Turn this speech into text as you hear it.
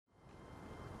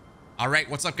All right,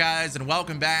 what's up, guys, and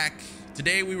welcome back.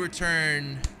 Today we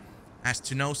return, as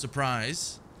to no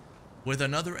surprise, with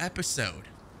another episode.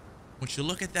 Would you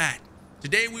look at that?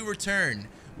 Today we return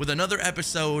with another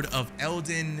episode of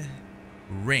Elden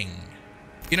Ring.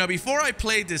 You know, before I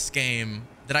played this game,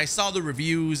 that I saw the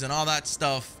reviews and all that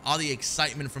stuff, all the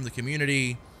excitement from the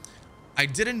community, I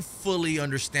didn't fully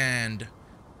understand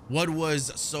what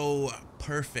was so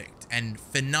perfect and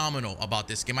phenomenal about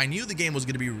this game. I knew the game was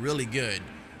going to be really good.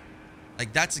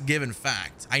 Like, that's a given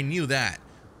fact. I knew that,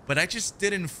 but I just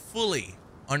didn't fully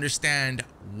understand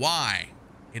why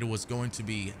it was going to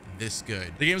be this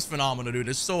good. The game's phenomenal, dude.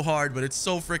 It's so hard, but it's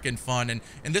so freaking fun.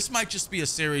 And this might just be a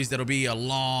series that'll be a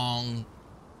long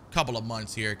couple of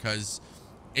months here, because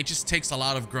it just takes a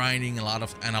lot of grinding, a lot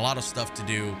of stuff to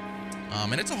do.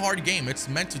 And it's a hard game. It's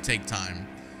meant to take time.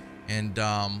 And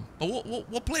but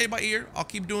we'll play it by ear. I'll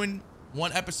keep doing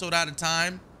one episode at a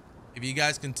time. If you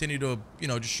guys continue to, you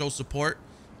know, just show support,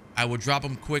 I will drop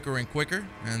them quicker and quicker.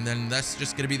 And then that's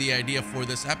just going to be the idea for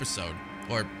this episode,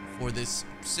 or for this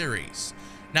series.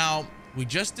 Now, we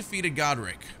just defeated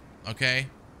Godric, okay?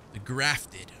 The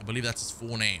Grafted, I believe that's his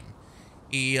full name.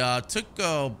 He took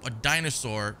a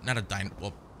dinosaur, not a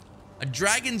well, a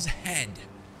dragon's head,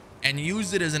 and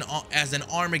used it as an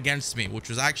arm against me, which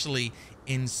was actually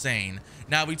insane.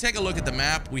 Now, if we take a look at the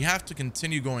map, we have to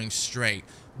continue going straight,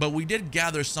 but we did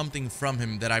gather something from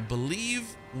him that I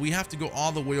believe we have to go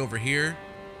all the way over here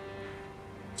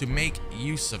to make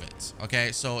use of it.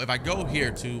 Okay, so if I go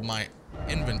here to my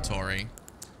inventory,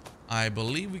 I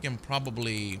believe we can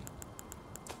probably,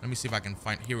 let me see if I can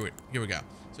find, here we go.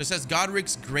 So it says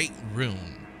Godric's Great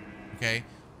Rune. Okay,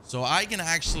 so I can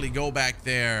actually go back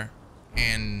there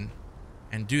and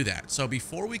do that. So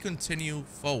before we continue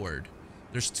forward,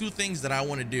 there's two things that I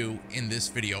want to do in this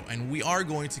video, and we are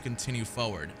going to continue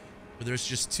forward, but there's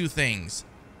just two things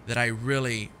that I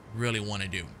really want to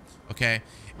do. Okay,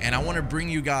 and I want to bring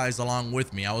you guys along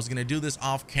with me. I was going to do this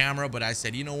off camera, but I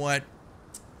said, you know what,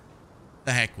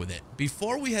 the heck with it.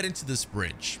 Before we head into this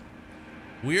bridge,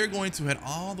 we are going to head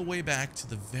all the way back to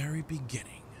the very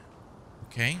beginning.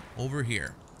 Okay, over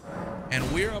here,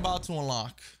 and we're about to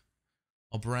unlock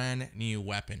a brand new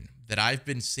weapon that I've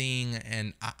been seeing,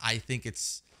 and I think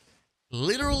it's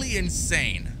literally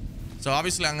insane. So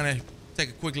obviously I'm gonna take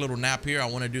a quick little nap here. I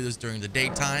want to do this during the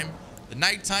daytime. The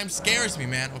nighttime scares me,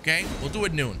 man. Okay, we'll do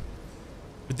it noon.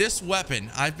 But this weapon,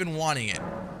 I've been wanting it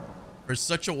for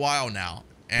such a while now,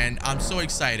 and I'm so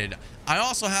excited. I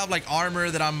also have like armor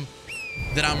that I'm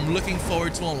looking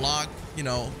forward to unlock, you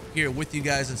know, here with you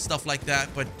guys and stuff like that,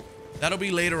 but that'll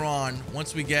be later on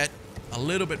once we get a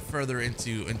little bit further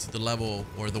into the level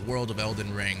or the world of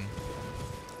Elden Ring.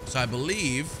 So I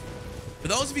believe, for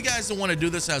those of you guys that want to do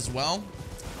this as well,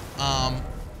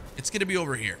 it's gonna be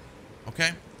over here.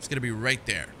 Okay, it's gonna be right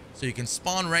there, so you can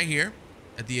spawn right here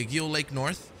at the Aguil Lake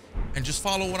North and just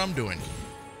follow what I'm doing,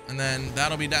 and then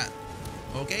that'll be that.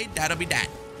 Okay, that'll be that.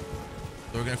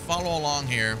 So we're gonna follow along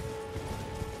here,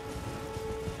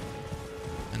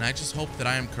 and I just hope that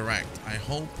I am correct. I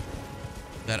hope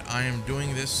that I am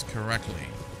doing this correctly.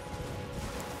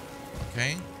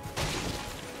 Okay,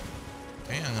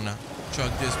 I'm gonna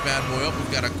chug this bad boy up.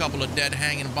 We've got a couple of dead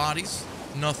hanging bodies.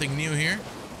 Nothing new here,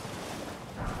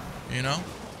 you know.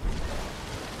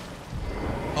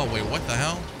 Oh wait, what the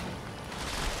hell?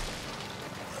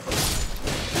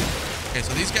 Okay,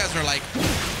 so these guys are like,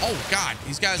 oh god,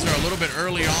 these guys are a little bit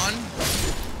early on.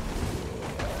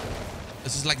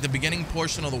 This is like the beginning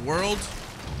portion of the world.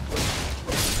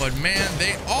 But man,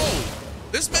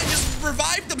 this man just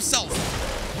revived himself.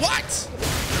 What?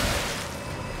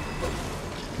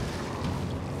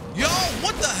 Yo,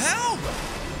 what the hell?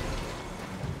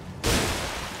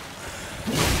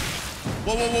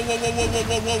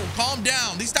 Whoa. Calm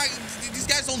down. These guys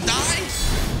don't die?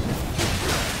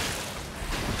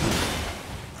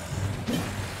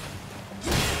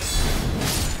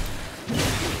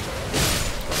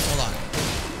 Hold on.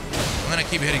 I'm gonna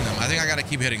keep hitting them. I think I gotta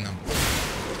keep hitting them.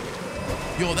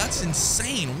 Yo, that's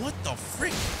insane. What the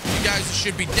frick? You guys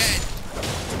should be dead.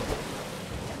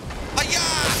 Hi-ya!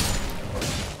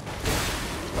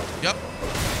 Yep.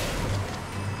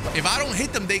 If I don't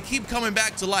hit them, they keep coming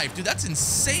back to life. Dude, that's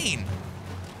insane.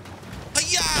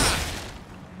 Hi-ya!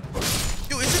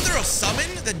 Yo, isn't there a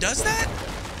summon that does that?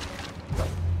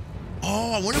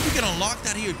 Oh, I wonder if we can unlock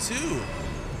that here too.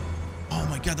 Oh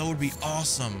my god, that would be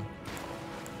awesome.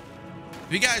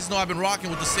 If you guys know, I've been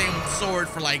rocking with the same sword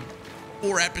for like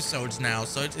 4 episodes now,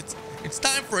 so it's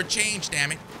time for a change,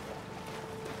 damn it.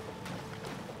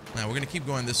 Now we're gonna keep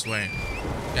going this way.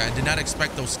 Yeah, I did not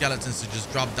expect those skeletons to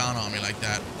just drop down on me like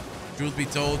that. Truth be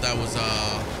told, that was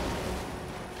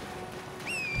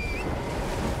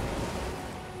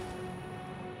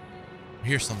I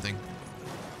hear something.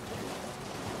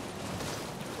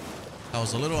 That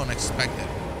was a little unexpected.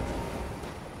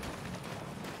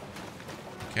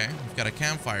 Okay, we've got a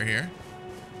campfire here.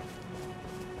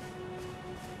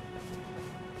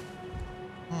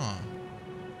 Huh.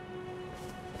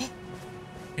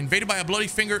 Invaded by a bloody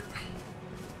finger.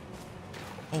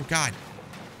 Oh God.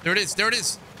 There it is. There it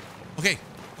is. Okay.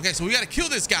 Okay, so we gotta kill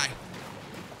this guy.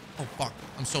 Oh fuck.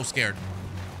 I'm so scared.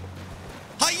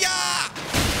 Hiya!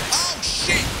 Oh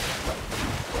shit!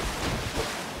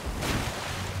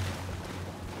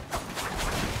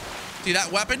 See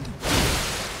that weapon?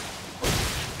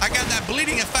 I got that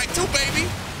bleeding effect too, baby.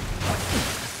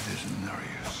 Vision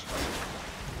Nereus.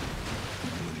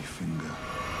 Bloody finger.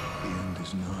 The end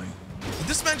is nigh. Did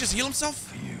this man just heal himself?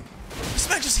 For you This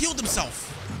man just healed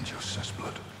himself. and your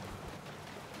cessblood.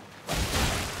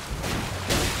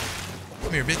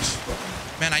 Come here,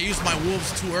 bitch. Man, I used my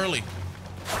wolves too early.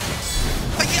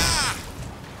 Hiya!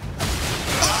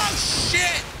 Oh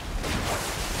shit!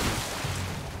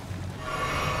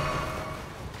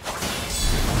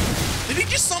 Did he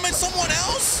just summon someone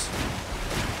else?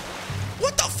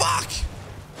 What the fuck?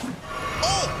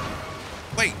 Oh!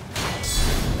 Wait.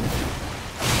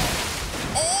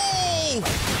 Oh!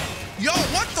 Yo,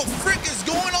 what the frick is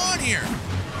going on here?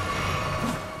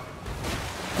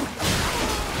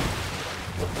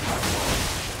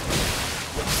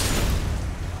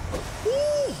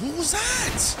 Ooh, who was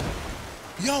that?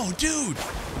 Yo, dude.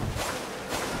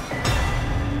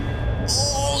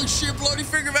 Oh shit, bloody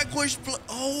finger vanquish.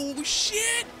 Oh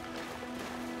shit.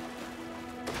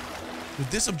 With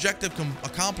this objective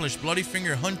accomplished, Bloody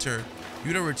Finger Hunter,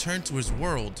 you'd have returned to his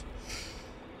world.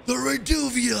 The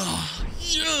Reduvia.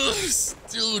 Yes,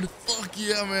 dude. Fuck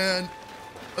yeah, man.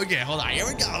 Okay, hold on. Here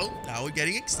we go. Now we're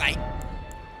getting excited.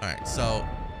 All right, so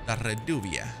the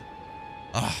Reduvia.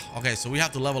 Okay, so we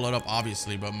have to level it up,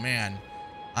 obviously, but man,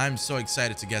 I'm so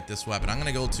excited to get this weapon. I'm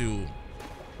gonna go to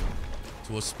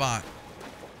a spot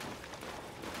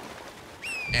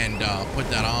and put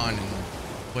that on and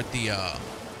put the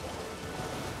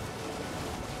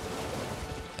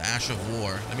Ash of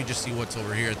War. Let me just see what's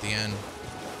over here at the end.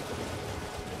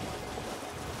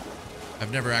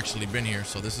 I've never actually been here,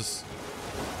 so this is...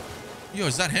 Yo,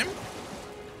 is that him?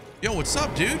 Yo, what's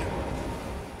up, dude?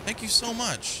 Thank you so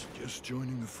much. Just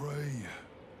joining the fray.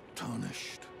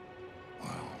 Tarnished.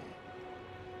 Wow.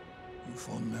 You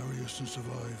fought Nereus and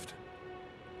survived.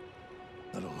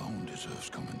 That alone deserves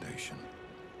commendation.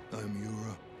 I am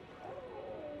Yura,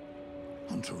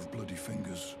 hunter of bloody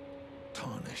fingers,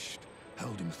 tarnished,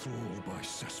 held in thrall by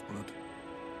cessblood.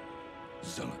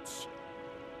 Zealots,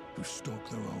 who stalk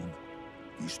their own.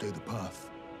 You stay the path.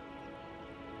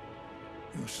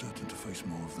 You're certain to face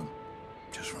more of them.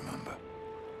 Just remember,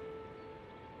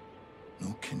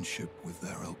 no kinship with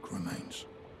their ilk remains.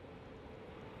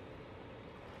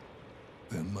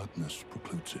 Their madness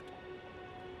precludes it.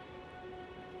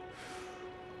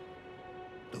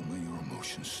 Don't let your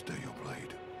emotions stay your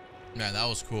blade. Man, that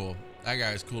was cool. That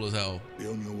guy is cool as hell. Be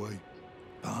on your way.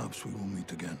 Perhaps we will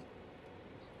meet again.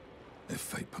 If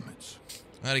fate permits.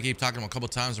 I had to keep talking to him a couple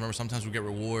times. Remember, sometimes we get Be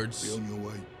rewards. on your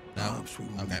way. No? Perhaps we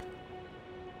will Okay. meet.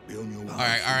 Be on your way. All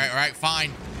right,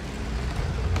 fine.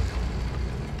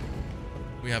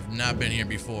 We have not been here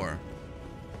before.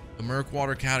 The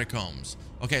Murkwater Catacombs.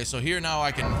 Okay, so here now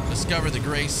I can discover the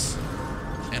grace.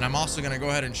 And I'm also going to go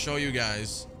ahead and show you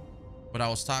guys what I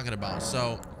was talking about.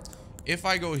 So if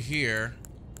I go here,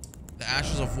 the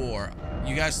Ashes of War,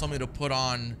 you guys told me to put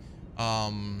on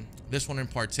this one in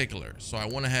particular. So I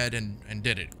went ahead and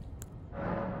did it.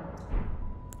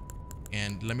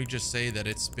 And let me just say that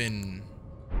it's been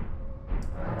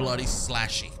bloody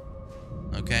slashy.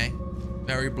 Okay?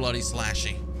 Very bloody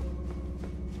slashy.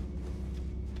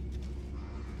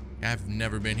 I've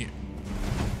never been here.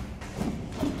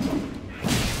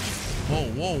 Whoa,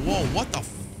 whoa, whoa. What the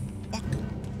fuck?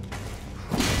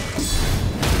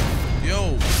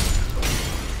 Yo.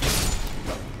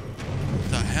 What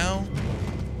the hell?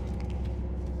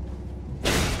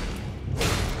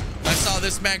 I saw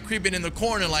this man creeping in the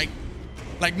corner like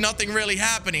nothing really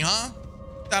happening, huh?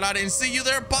 Thought I didn't see you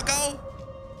there, bucko?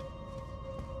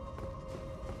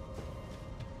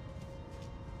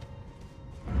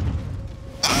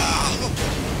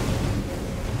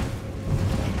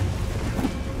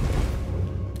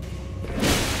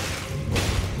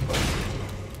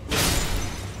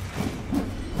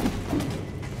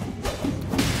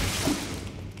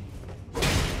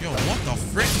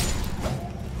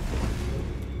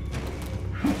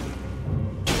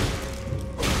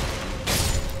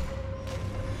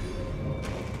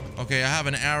 Okay, I have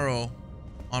an arrow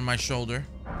on my shoulder.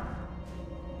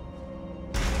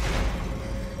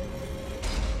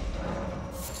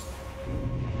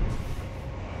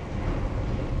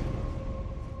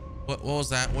 What was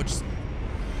that? What's...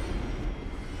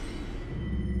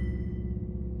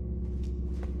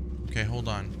 Okay, hold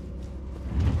on.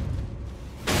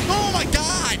 Oh my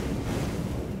god!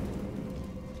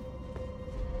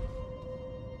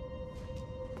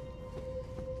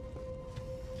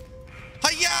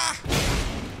 Hiya!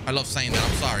 I love saying that.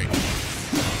 I'm sorry.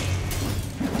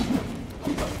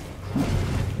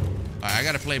 Alright, I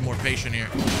gotta play more patient here.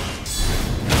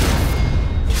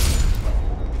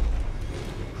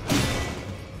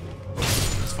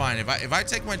 It's fine. If I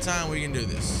take my time, we can do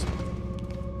this.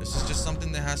 This is just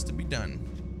something that has to be done.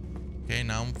 Okay,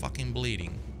 now I'm fucking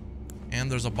bleeding. And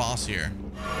there's a boss here.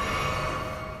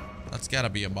 That's gotta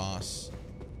be a boss.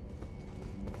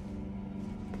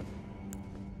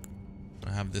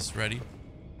 I have this ready.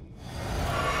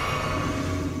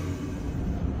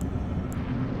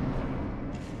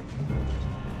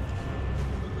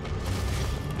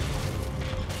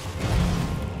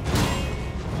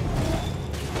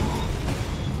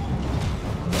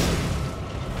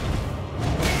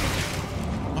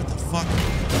 What the fuck?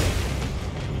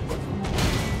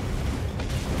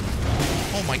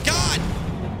 Oh my god!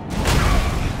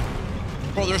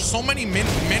 Bro, there's so many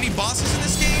mini bosses in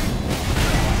this game.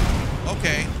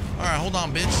 Okay. Alright, hold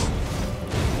on, bitch.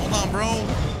 Hold on, bro.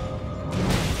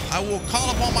 I will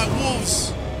call upon my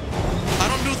wolves. I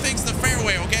don't do things the fair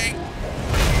way, okay?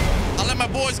 I'll let my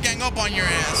boys gang up on your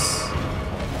ass.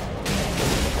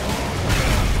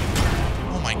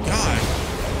 Oh my god.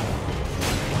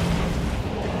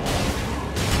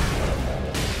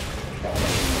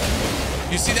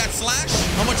 You see that slash?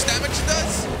 How much damage it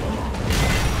does?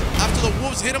 After the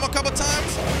wolves hit him a couple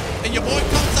times, and your boy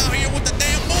comes out here with the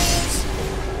damn moves,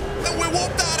 and we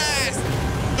whoop that ass.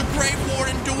 The Grave Lord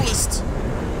and Duelist.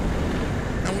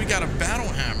 And we got a battle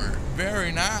hammer.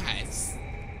 Very nice.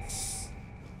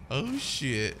 Oh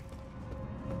shit.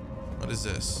 What is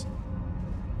this?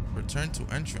 Return to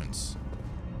entrance.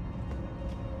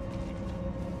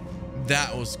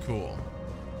 That was cool.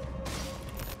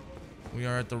 We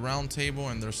are at the round table,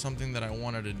 and there's something that I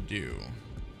wanted to do.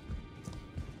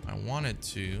 I wanted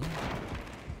to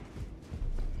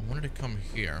come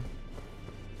here.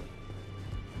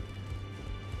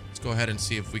 Let's go ahead and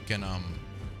see if we can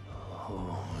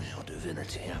Oh, your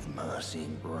divinity, have mercy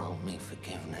and grant me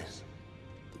forgiveness.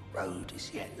 The road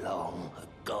is yet long, a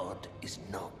god is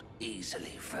not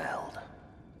easily felled.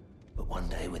 But one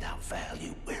day without fail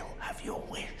you will have your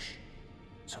wish.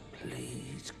 So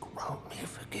please grant me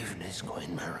forgiveness,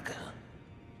 Queen Marika.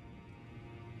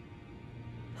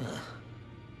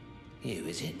 You,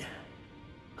 is it?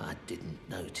 I didn't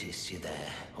notice you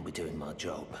there. I'll be doing my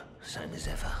job, same as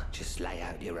ever. Just lay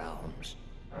out your arms.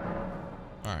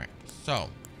 Alright, so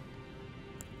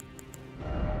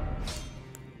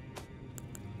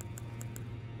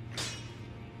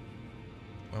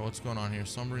well, what's going on here?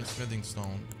 Sombering smithing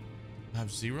stone. I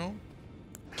have 0.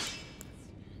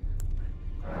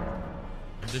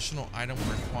 Additional item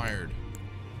required.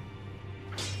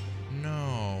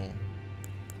 No.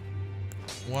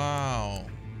 Wow.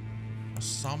 A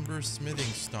somber smithing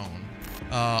stone.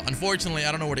 Unfortunately,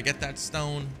 I don't know where to get that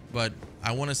stone, but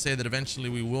I want to say that eventually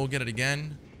we will get it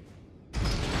again.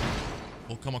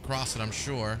 We'll come across it, I'm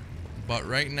sure. But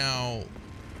right now,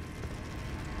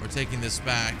 we're taking this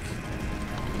back.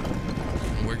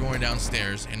 And we're going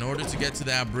downstairs. In order to get to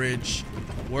that bridge,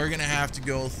 we're going to have to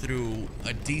go through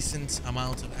a decent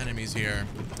amount of enemies here.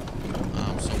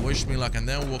 So wish me luck. And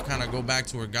then we'll kind of go back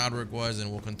to where Godric was, and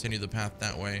we'll continue the path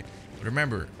that way. But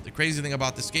remember, the crazy thing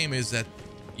about this game is that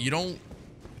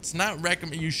it's not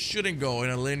recommended. You shouldn't go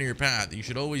in a linear path. You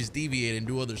should always deviate and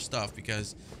do other stuff,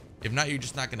 because if not, you're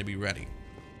just not going to be ready.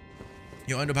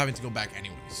 You'll end up having to go back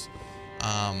anyways.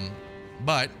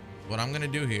 But what I'm going to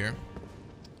do here,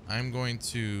 I'm going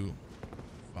to...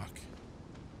 Fuck.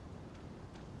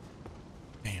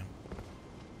 Damn.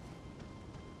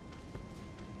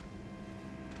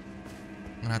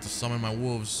 I'm going to have to summon my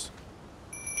wolves.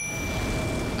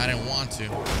 I didn't want to.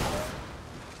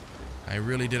 I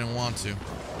really didn't want to.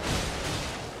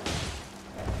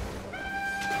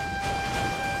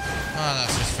 Oh,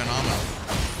 that's just phenomenal.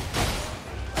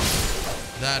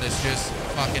 That is just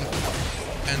fucking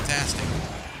fantastic.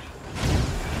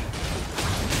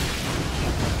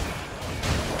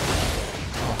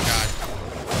 Oh god.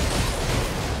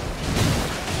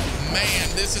 Man,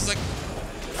 this is a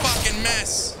fucking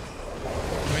mess.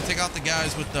 Let me take out the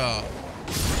guys with the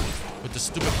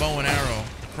stupid bow and arrow,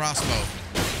 the crossbow.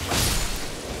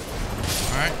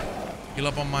 All right, heal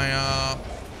up on my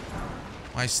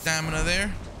my stamina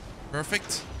there.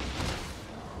 Perfect.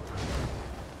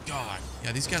 God,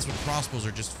 yeah, these guys with crossbows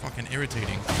are just fucking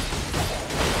irritating.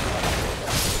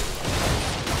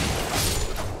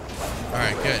 All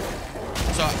right, good.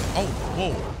 So, oh,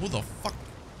 whoa, who the fuck?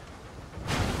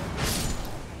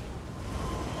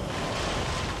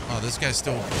 Oh, this guy's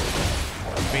still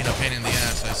being a pain in the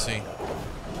ass, I see.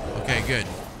 Okay, good.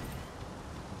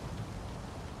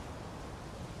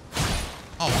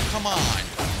 Oh, come on.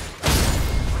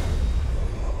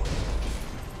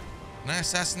 Can I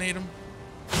assassinate him?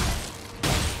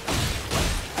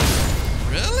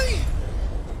 Really?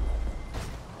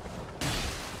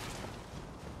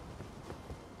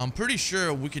 I'm pretty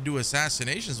sure we could do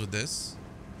assassinations with this.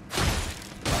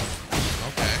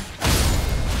 Okay.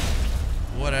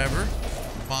 Whatever.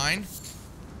 Fine.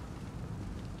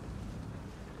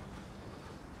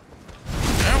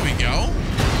 There we go.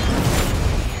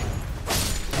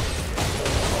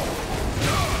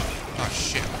 Oh,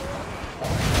 shit.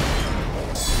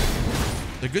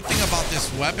 The good thing about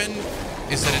this weapon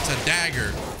is that it's a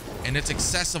dagger and it's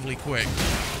excessively quick.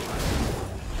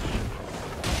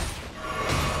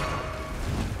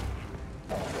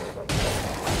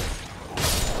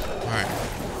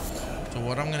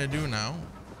 What I'm gonna do now,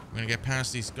 I'm gonna get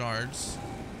past these guards.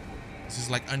 This is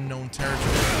like unknown territory.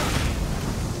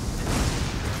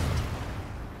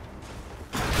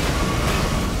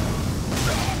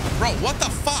 Bro, what the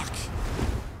fuck?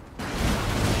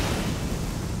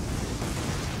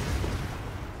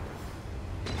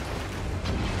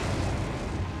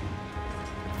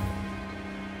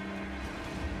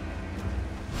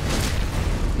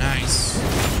 Nice.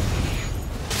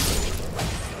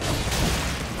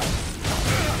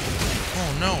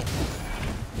 No.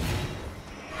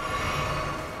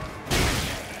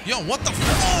 Yo, what the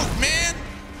fuck, man?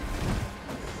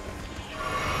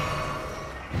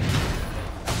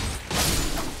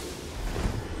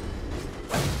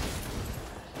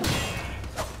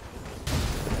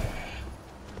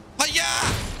 Hiya!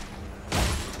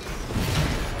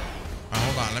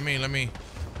 Hold on, let me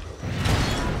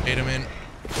hit him in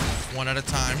one at a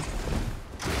time.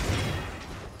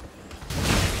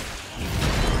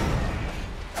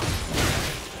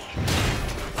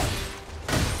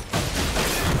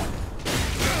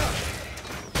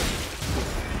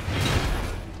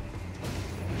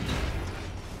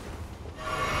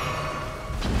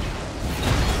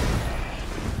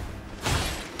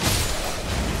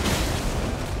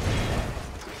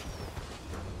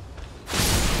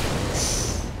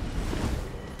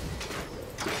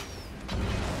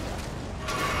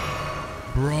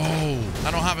 Bro, I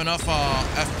don't have enough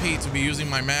FP to be using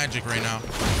my magic right now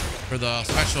for the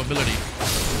special ability.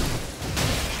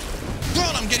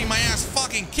 God, I'm getting my ass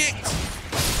fucking kicked.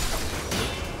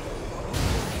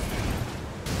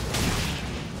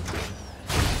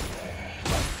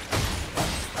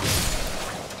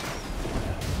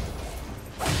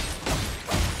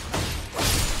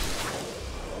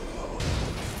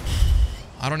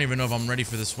 I don't even know if I'm ready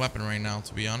for this weapon right now,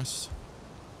 to be honest.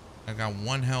 I got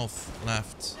 1 health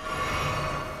left.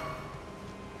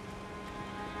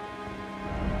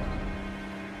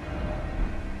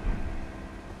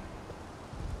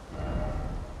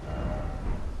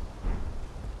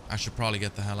 I should probably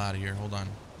get the hell out of here. Hold on.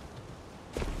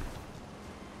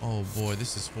 Oh boy,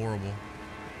 this is horrible.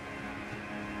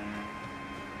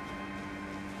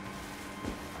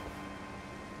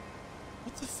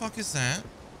 What the fuck is that?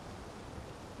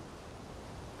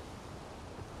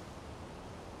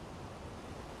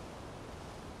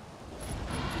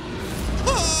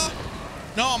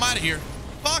 No, I'm out of here.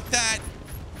 Fuck that.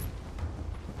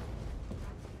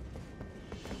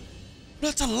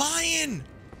 That's a lion.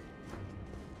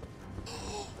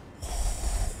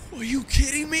 Are you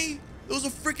kidding me? There was a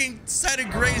freaking set of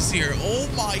grays here. Oh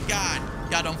my god.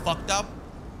 Y'all done fucked up.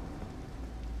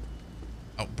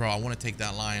 Oh, bro, I want to take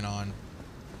that lion on.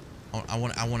 I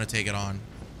want to take it on.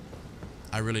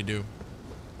 I really do.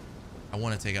 I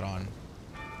want to take it on.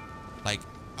 Like,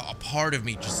 a part of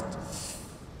me just...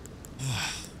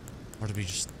 Part of me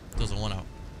just doesn't want to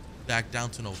back down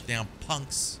to no damn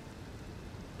punks.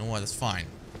 You know what? That's fine.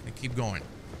 I keep going.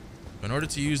 But in order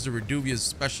to use the Reduvia's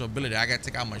special ability, I gotta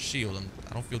take out my shield, and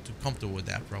I don't feel too comfortable with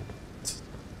that, bro.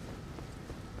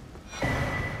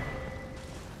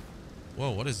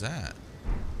 Whoa, what is that?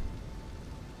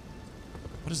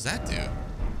 What does that do?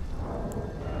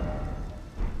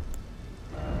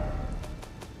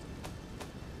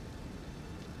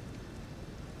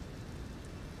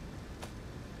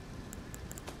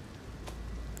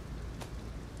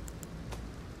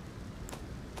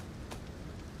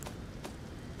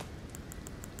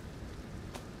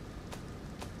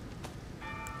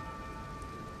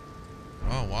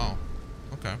 Oh, wow.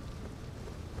 Okay.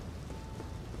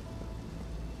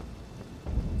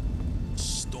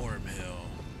 Storm Hill.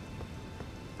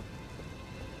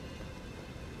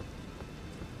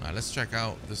 let's check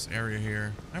out this area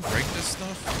here. Can I break this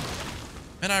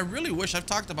stuff? And I really wish, I've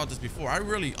talked about this before. I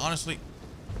really, honestly...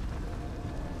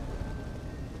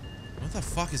 What the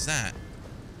fuck is that?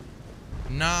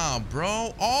 Nah,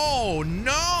 bro. Oh,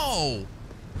 no!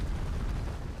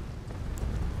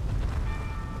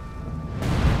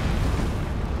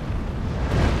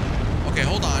 Okay,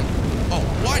 hold on. Oh,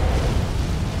 what?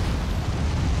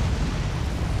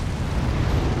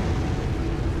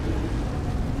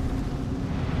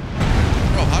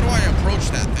 Bro, how do I approach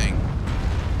that thing?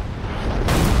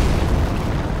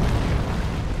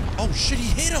 Oh, shit,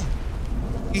 he hit him.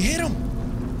 He hit him.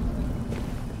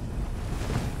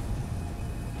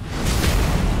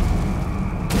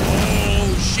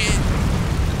 Oh, shit.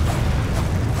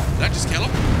 Did I just kill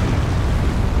him?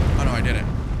 Oh, no, I didn't.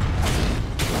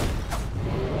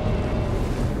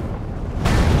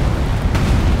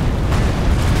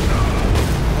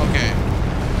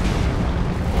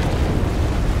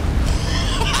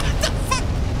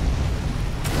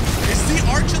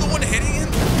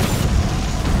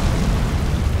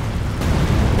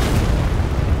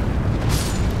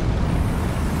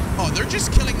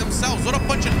 What a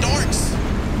bunch of dorks.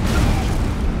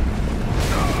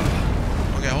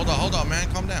 Okay, hold on,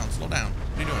 man. Calm down. Slow down.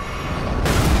 What are you doing?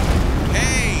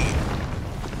 Hey!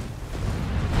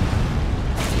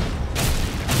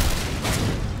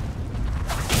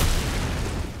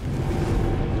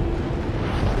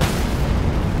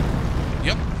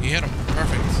 Yep, he hit him.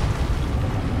 Perfect.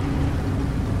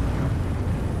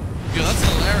 Yo, that's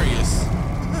hilarious.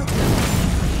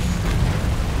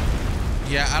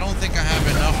 Yeah, I don't think I have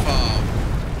enough,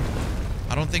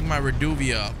 I don't think my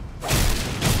Reduvia.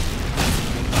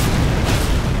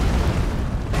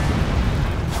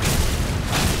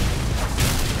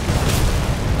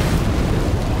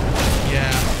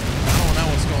 Yeah, I don't know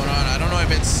what's going on. I don't know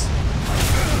if it's...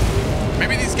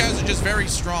 Maybe these guys are just very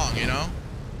strong, you know?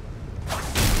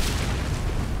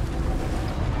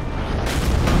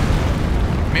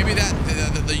 Maybe that,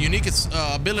 the unique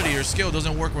ability or skill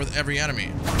doesn't work with every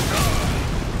enemy.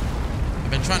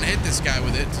 I've been trying to hit this guy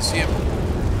with it to see if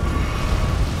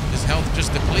his health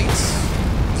just depletes,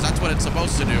 because that's what it's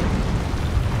supposed to do. It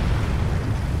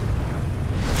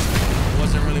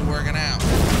wasn't really working out.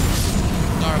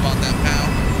 Sorry about that,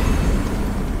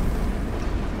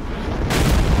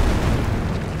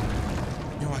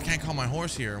 pal. Yo, I can't call my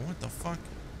horse here. What the fuck?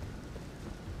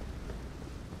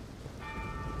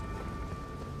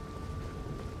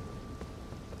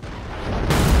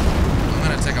 I'm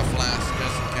gonna take a flask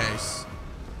just in case.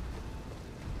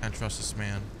 Can't trust this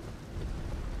man.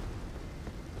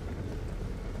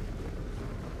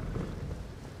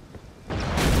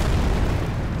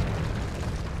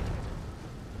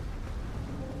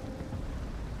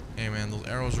 Hey man, those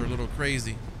arrows are a little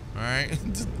crazy. All right,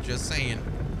 just saying.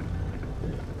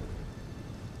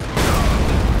 Oh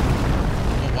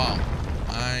wow,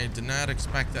 I did not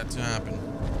expect that to happen.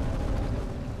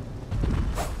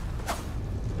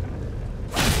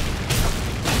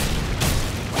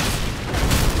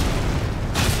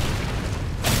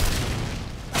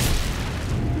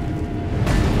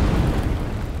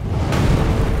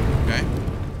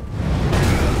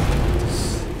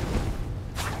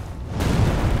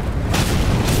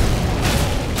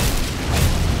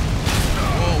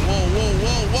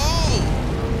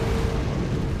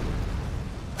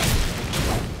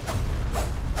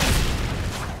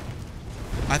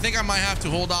 I think I might have to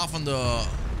hold off on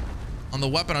the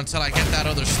weapon until I get that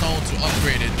other stone to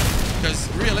upgrade it, because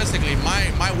realistically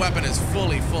my weapon is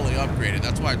fully upgraded.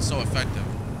 That's why it's so effective.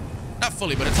 Not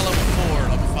fully, but it's a level 4,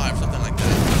 level 5, something like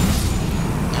that.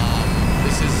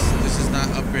 This is not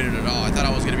upgraded at all. I thought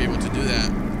I was gonna be able to do that,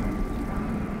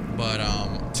 but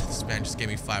this man just gave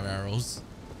me 5 arrows,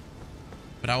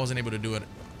 but I wasn't able to do it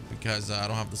because I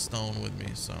don't have the stone with me.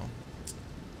 So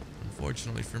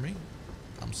unfortunately for me,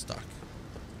 I'm stuck.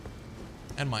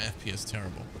 And my FP is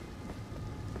terrible.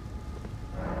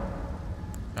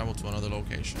 Travel to another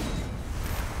location.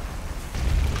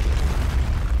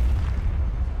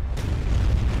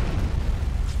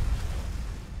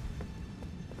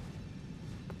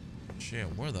 Shit,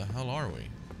 where the hell are we?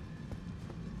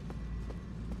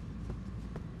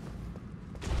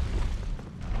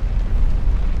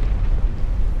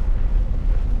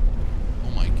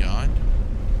 Oh my god.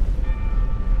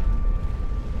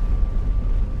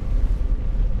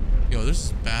 Yo, this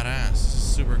is badass. This is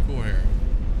super cool here.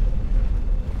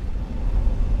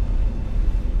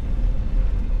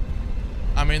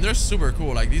 I mean, they're super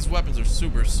cool. Like, these weapons are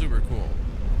super cool.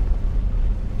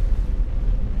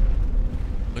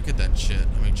 Look at that shit.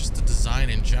 I mean, just the design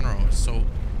in general is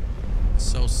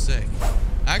so sick.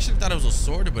 I actually thought it was a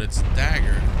sword, but it's a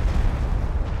dagger.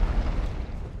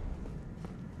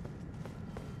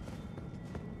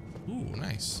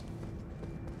 nice.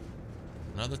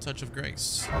 Another touch of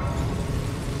grace.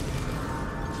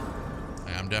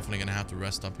 I'm definitely gonna have to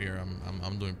rest up here.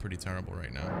 I'm doing pretty terrible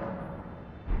right now.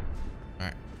 All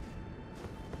right,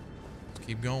 let's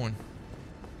keep going.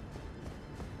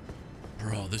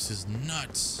 Bro, this is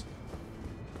nuts.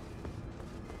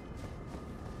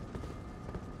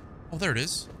 Oh, there it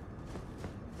is.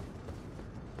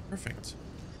 Perfect.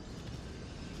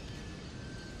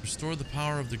 Restore the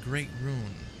power of the Great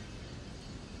Rune.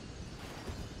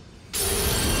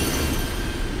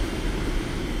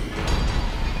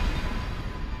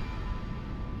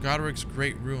 Godric's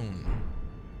Great Rune.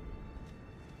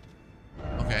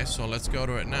 Okay, so let's go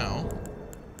to it now.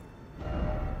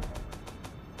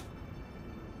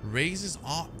 Raises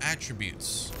all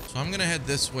attributes. So I'm gonna head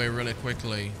this way really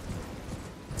quickly.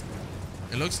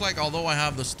 It looks like although I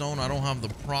have the stone, I don't have the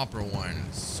proper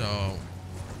one. So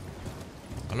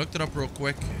I looked it up real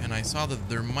quick and I saw that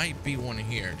there might be one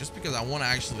here, just because I want to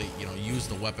actually, you know, use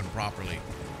the weapon properly.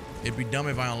 It'd be dumb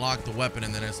if I unlock the weapon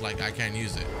and then it's like I can't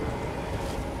use it.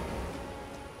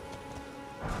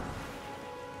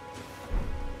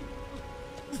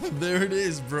 There it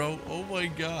is, bro. Oh my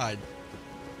god.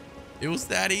 It was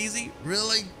that easy?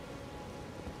 Really?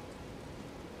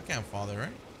 I can't fall there, right?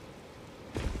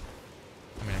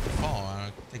 I mean, I can fall. I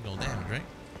don't take no damage, right?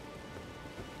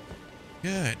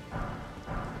 Good.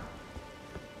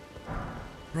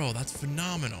 Bro, that's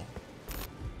phenomenal.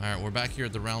 All right, we're back here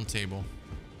at the round table.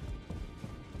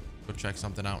 Go check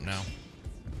something out now.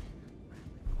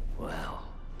 Well,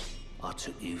 I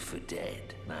took you for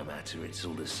dead. No matter, it's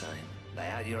all the same. Lay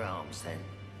out your arms, then.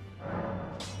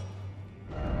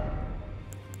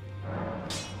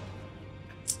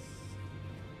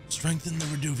 Strengthen the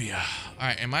Reduvia. All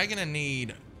right, am I gonna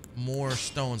need more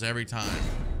stones every time?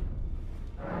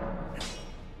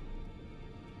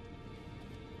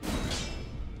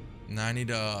 Now I need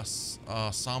a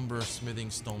somber smithing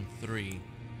stone 3.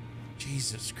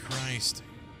 Jesus Christ.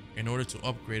 In order to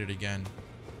upgrade it again.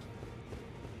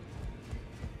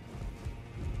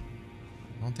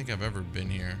 I don't think I've ever been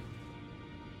here.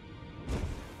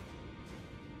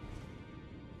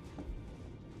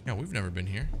 Yeah, we've never been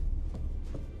here.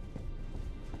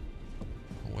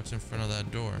 What's in front of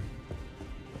that door?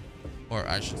 Or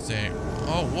I should say,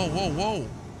 oh, whoa, whoa, whoa.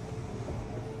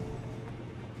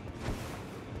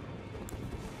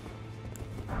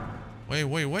 Wait,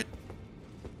 wait, what?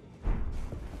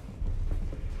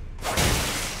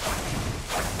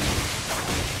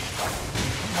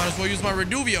 Might as well use my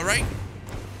Reduvia, right?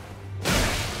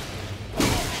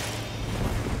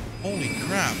 Holy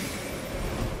crap.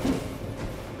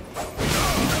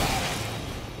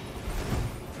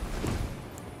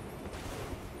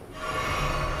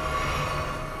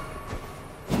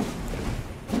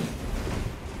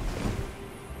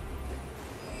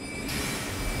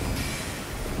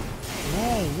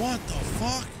 What the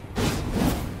fuck?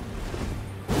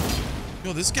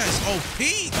 Yo, this guy's OP.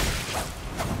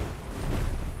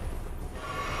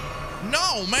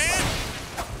 No, man.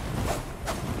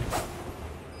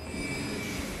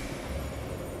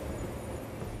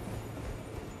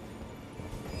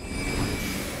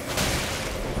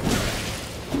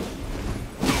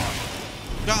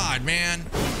 God, man.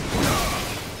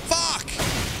 Fuck.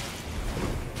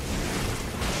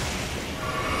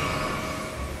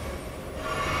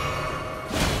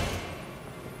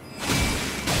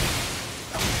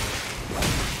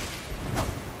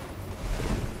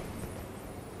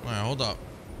 Hold up.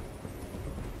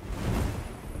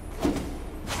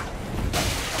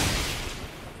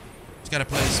 Just gotta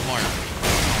play this smart.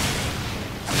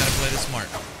 Just gotta play this smart.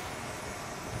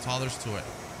 That's all there's to it.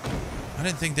 I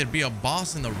didn't think there'd be a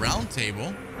boss in the round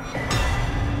table.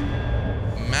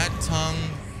 Mad Tongue.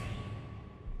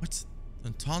 What's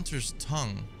the Taunter's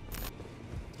Tongue?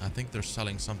 I think they're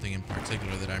selling something in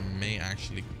particular that I may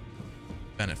actually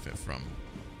benefit from.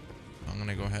 I'm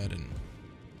gonna go ahead and...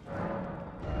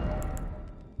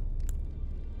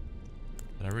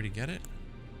 Did I already get it?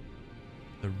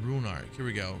 The Rune Arc. Here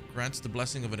we go. Grants the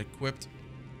blessing of an equipped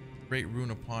great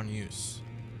rune upon use.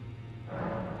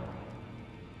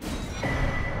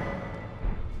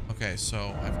 Okay,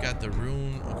 so I've got the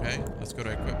rune. Okay, let's go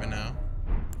to equipment now.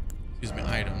 Excuse me,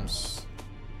 items.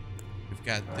 We've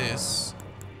got this.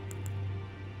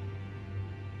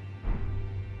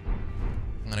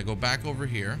 I'm gonna go back over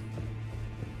here.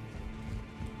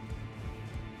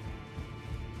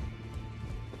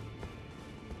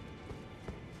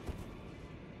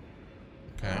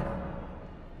 Okay.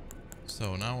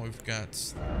 So now we've got...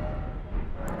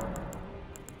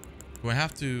 Do I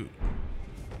have to...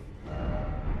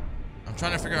 I'm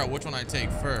trying to figure out which one I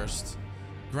take first.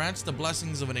 Grants the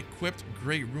blessings of an equipped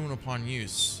great rune upon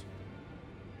use.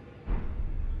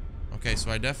 Okay, so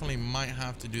I definitely might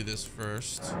have to do this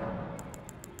first.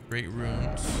 Great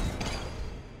runes.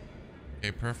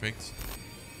 Okay, perfect.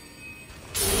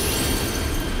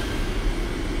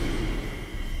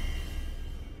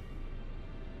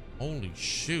 Holy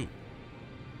shoot.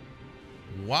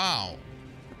 Wow.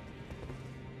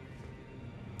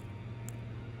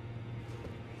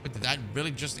 But did that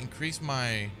really just increase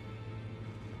my...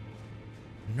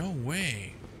 No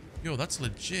way. Yo, that's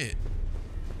legit.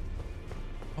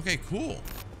 Okay, cool.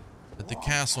 At the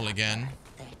castle again.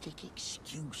 Pathetic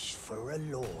excuse for a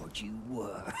lord you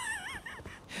were.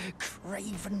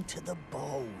 Craven to the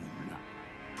bone.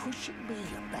 Pushing me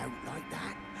about like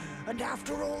that. And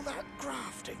after all that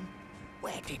grafting,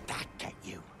 where did that get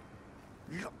you?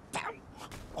 Look down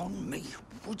on me,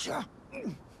 would ya?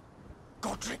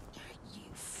 Godric, you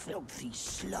filthy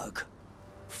slug.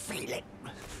 Feel it.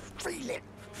 Feel it.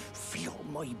 Feel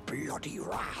my bloody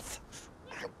wrath.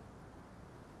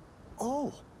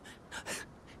 Oh.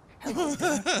 Hello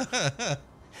there.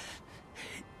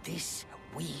 This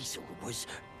weasel was...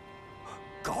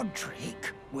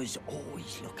 Godric was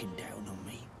always looking down on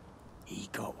me. He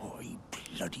got what he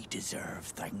bloody deserved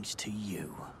thanks to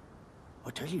you.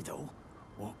 I tell you though,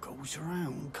 what goes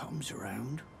around comes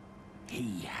around.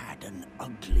 He had an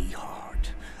ugly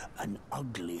heart, an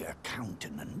uglier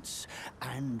countenance,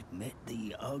 and met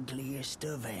the ugliest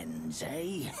of ends,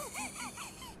 eh?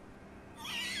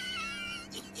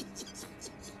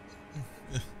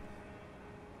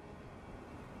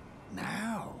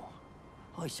 Now,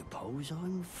 I suppose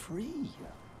I'm free.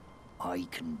 I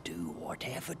can do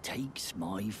whatever takes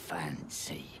my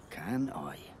fancy, can't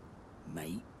I,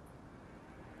 mate?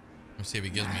 Let's see if he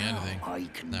gives me anything. I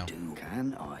can do,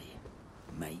 can I,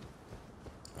 mate?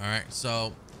 Alright,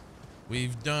 so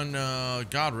we've done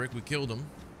Godric, we killed him.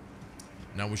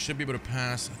 Now we should be able to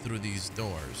pass through these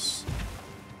doors.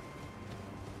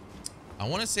 I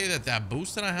want to say that that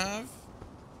boost that I have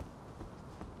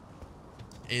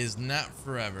is not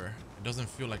forever. It doesn't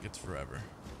feel like it's forever.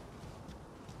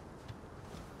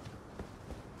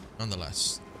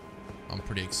 Nonetheless, I'm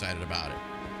pretty excited about it.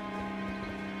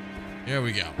 Here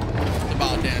we go. It's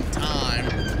about that time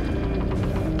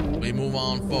we move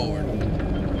on forward.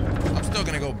 I'm still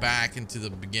gonna go back into the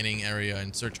beginning area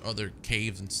and search other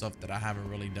caves and stuff that I haven't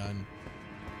really done.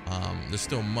 There's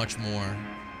still much more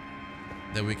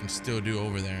that we can still do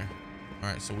over there. All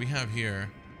right, so we have here.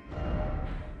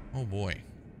 Oh boy.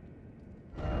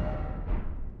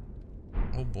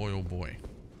 Oh boy, oh boy.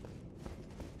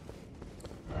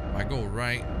 If I go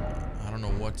right, I don't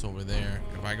know what's over there.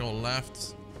 If I go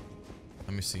left,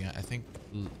 let me see. I think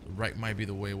right might be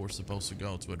the way we're supposed to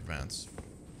go to advance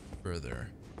further.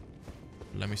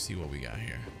 Let me see what we got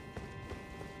here.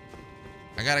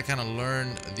 I gotta kind of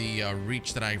learn the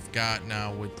reach that I've got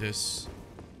now with this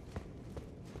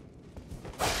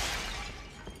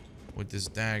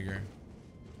dagger.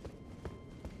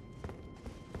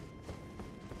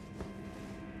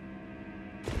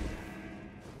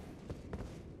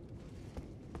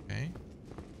 Okay.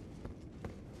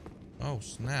 Oh,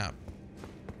 snap.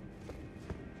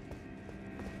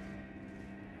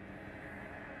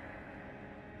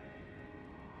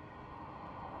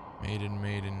 Maiden,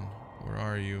 maiden, where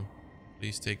are you?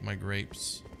 Please take my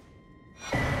grapes.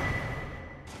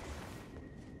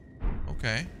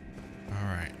 Okay. All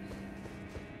right.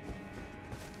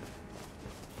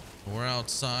 We're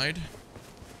outside.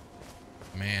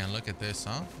 Man, look at this,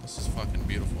 huh? This is fucking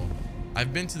beautiful.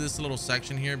 I've been to this little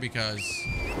section here because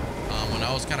when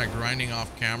I was kind of grinding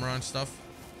off camera and stuff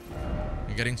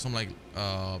and getting some like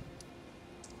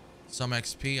some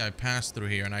XP, I passed through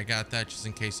here and I got that just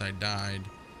in case I died.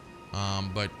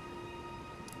 But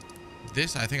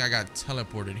this, I think I got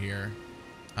teleported here.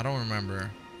 I don't remember.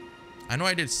 I know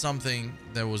I did something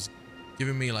that was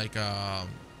giving me like a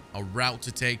route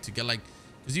to take to get like,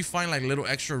 because you find like little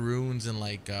extra runes and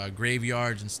like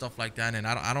graveyards and stuff like that, and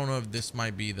I don't know if this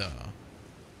might be the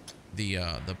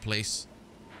place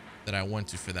that I went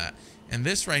to for that. And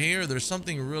this right here, there's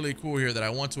something really cool here that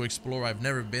I want to explore. I've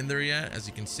never been there yet, as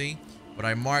you can see, but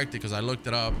I marked it because I looked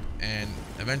it up, and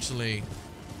eventually,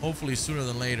 hopefully sooner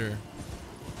than later,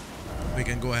 we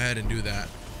can go ahead and do that.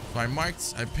 So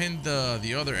I pinned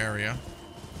the other area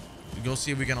to go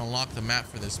see if we can unlock the map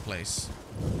for this place.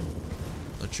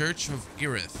 The Church of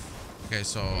Irith. Okay,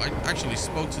 so I actually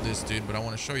spoke to this dude, but I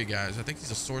want to show you guys. I think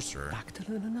he's a sorcerer. Back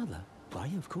to learn another. Why,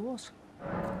 of course.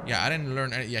 Yeah, I didn't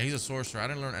learn any. Yeah, he's a sorcerer. I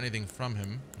didn't learn anything from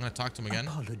him. I'm gonna talk to him again.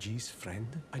 Apologies, friend.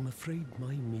 I'm afraid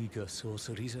my meager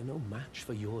sorceries are no match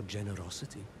for your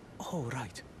generosity. All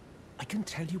right. I can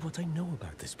tell you what I know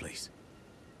about this place.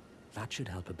 That should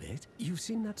help a bit. You've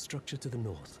seen that structure to the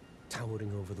north,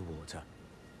 towering over the water.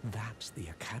 That's the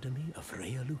Academy of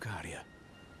Rhea Lucaria,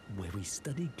 where we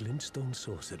study glintstone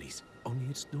sorceries. Only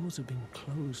its doors have been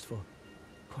closed for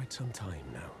quite some time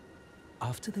now.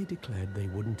 After they declared they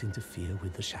wouldn't interfere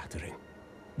with the shattering,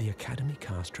 the Academy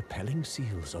cast repelling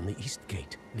seals on the east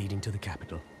gate leading to the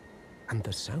capital, and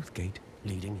the south gate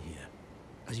leading here.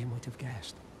 As you might have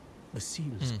guessed, the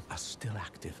seals are still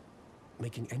active,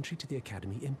 making entry to the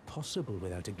Academy impossible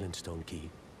without a glintstone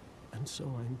key. And so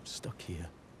I'm stuck here.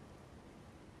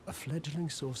 A fledgling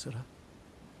sorcerer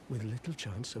with little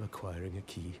chance of acquiring a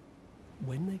key.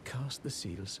 When they cast the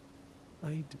seals,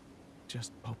 I'd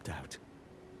just popped out.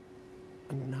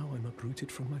 And now I'm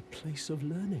uprooted from my place of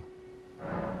learning.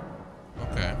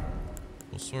 Okay.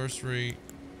 Well, sorcery.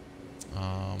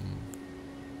 Alright,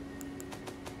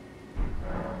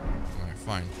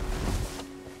 fine.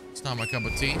 It's not my cup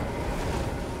of tea.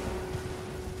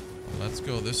 Let's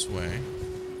go this way.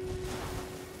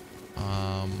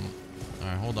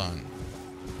 Alright, hold on.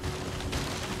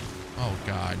 Oh,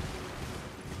 God.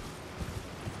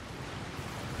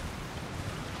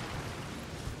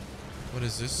 What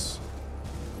is this?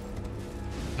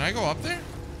 Can I go up there?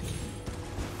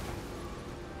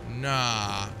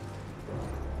 Nah.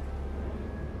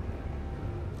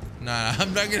 Nah,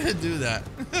 I'm not gonna do that.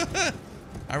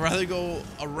 I'd rather go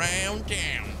around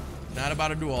town. Not about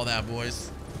to do all that,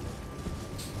 boys.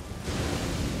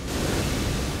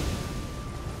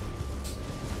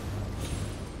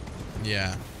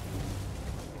 Yeah.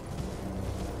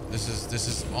 This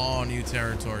is all new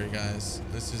territory, guys.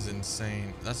 This is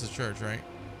insane. That's the church, right?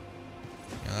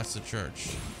 Yeah, that's the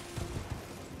church.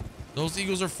 Those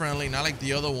eagles are friendly, not like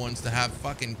the other ones that have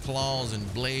fucking claws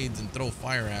and blades and throw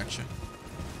fire at you.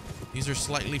 These are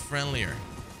slightly friendlier.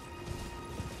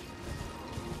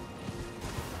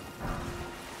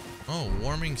 Oh,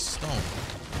 warming stone.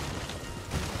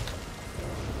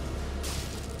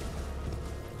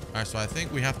 Alright, so I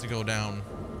think we have to go down.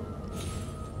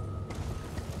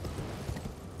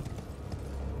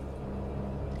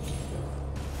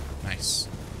 Nice.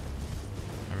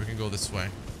 Alright, we can go this way.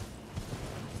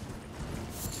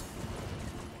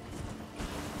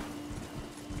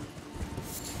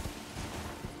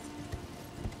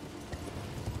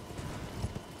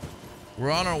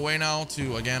 We're on our way now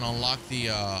to, again, unlock the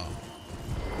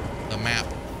map.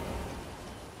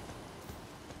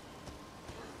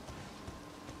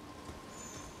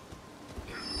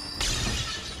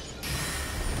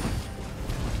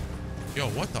 Yo,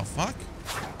 what the fuck?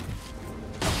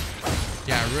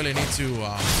 Yeah, I really need to,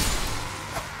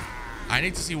 I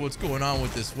need to see what's going on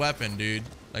with this weapon, dude.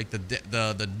 Like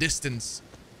the distance,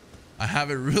 I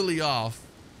have it really off.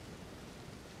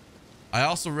 I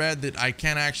also read that I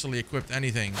can't actually equip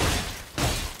anything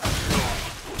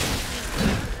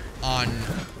on,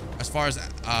 as far as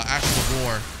actual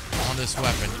war on this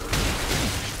weapon.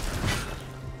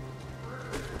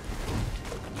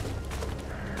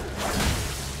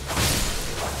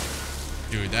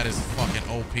 Dude, that is fucking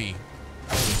OP.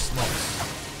 Holy smokes.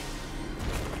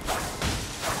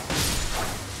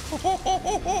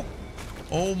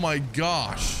 Oh my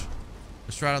gosh.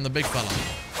 Let's try it on the big fella.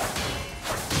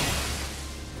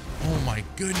 Oh my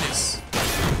goodness.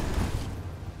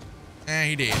 And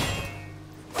he did.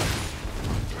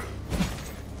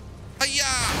 Hiya!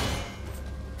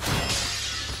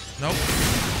 Nope.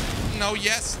 No,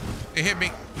 yes. It hit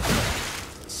me.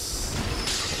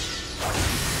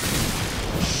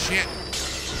 Shit.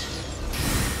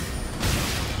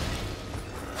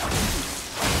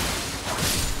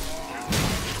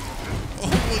 Oh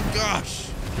my gosh.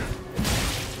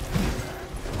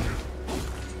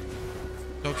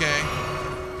 Okay.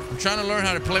 I'm trying to learn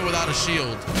how to play without a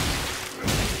shield.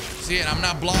 See it? I'm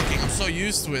not blocking. I'm so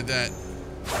used to it that...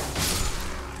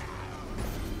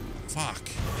 Fuck.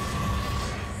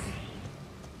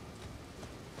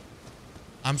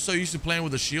 I'm so used to playing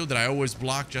with a shield that I always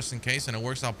block just in case, and it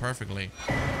works out perfectly.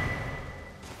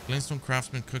 Glintstone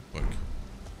Craftsman Cookbook.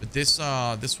 But this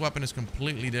this weapon is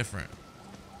completely different.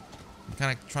 I'm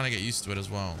kind of trying to get used to it as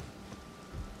well.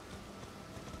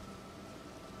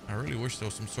 I really wish there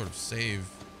was some sort of save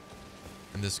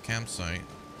in this campsite.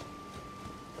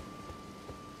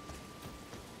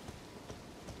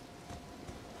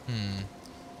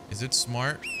 Is it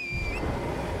smart to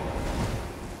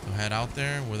head out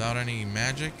there without any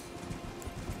magic?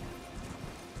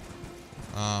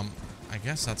 I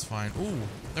guess that's fine. Ooh,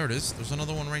 there it is. There's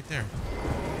another one right there.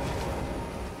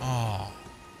 Oh,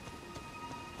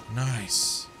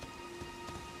 nice.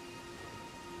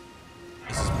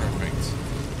 This is perfect.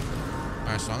 All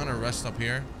right, so I'm gonna rest up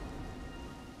here.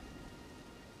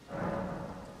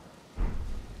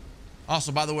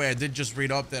 Also, by the way, I did just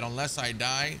read up that unless I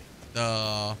die,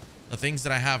 the things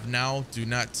that I have now do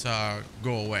not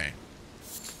go away.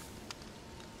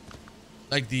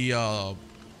 Like the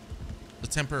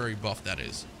temporary buff, that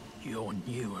is. You're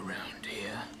new around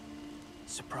here.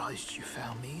 Surprised you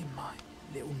found me in my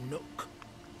little nook.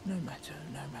 No matter,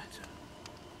 no matter.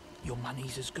 Your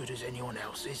money's as good as anyone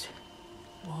else's.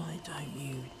 Why don't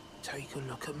you take a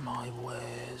look at my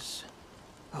wares?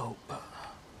 Oh, but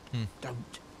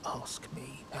don't ask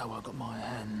me how I got my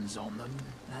hands on them,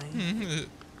 eh?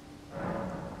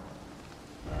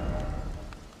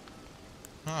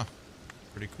 Huh.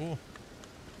 Pretty cool.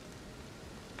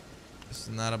 This is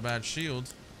not a bad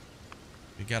shield.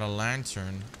 We got a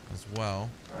lantern as well.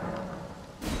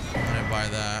 I'm gonna buy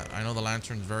that. I know the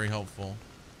lantern's very helpful.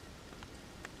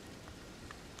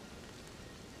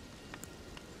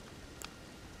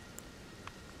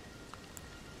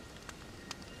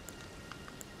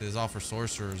 It is all for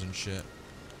sorcerers and shit.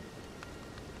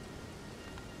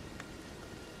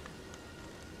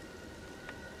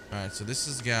 Alright, so this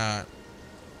has got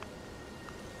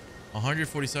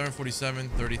 147, 47,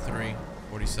 33,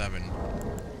 47.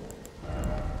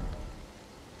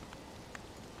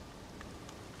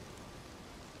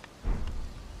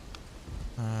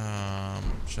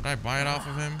 Should I buy it off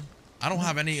of him? I don't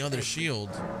have any other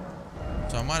shield,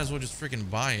 so I might as well just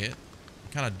freaking buy it.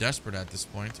 I'm kind of desperate at this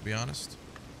point, to be honest.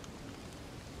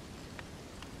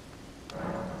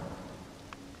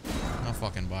 I'll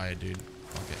fucking buy it, dude.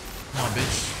 Fuck it. Come on,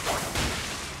 bitch.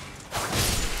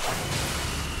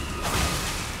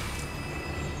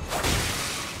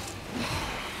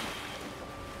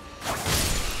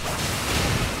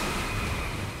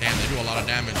 Damn, they do a lot of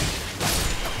damage.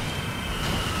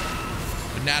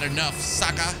 But not enough,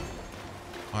 sucker.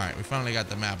 Alright, we finally got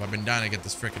the map. I've been dying to get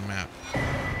this freaking map.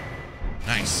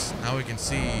 Nice. Now we can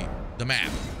see the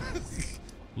map.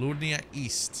 Ludnia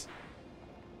East.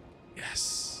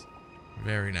 Yes.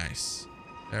 Very nice.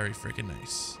 Very freaking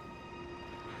nice.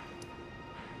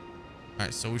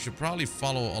 Alright, so we should probably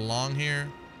follow along here.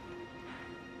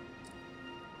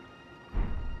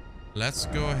 Let's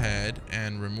go ahead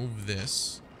and remove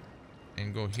this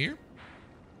and go here.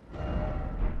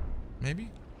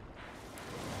 Maybe.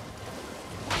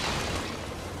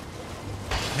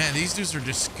 Man, these dudes are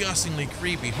disgustingly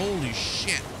creepy. Holy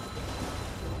shit.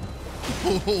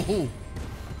 Oh.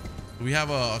 We have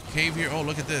a cave here. Oh,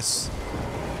 look at this.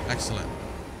 Excellent.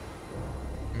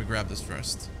 Let me grab this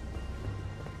first.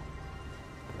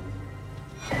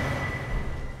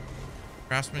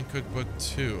 Craftsman Cookbook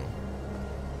 2.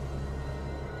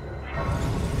 I'm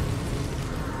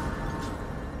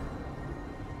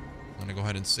gonna go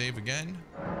ahead and save again.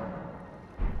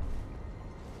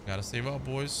 Gotta save up,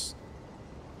 boys.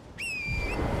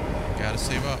 Gotta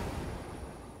save up.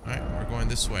 Alright, we're going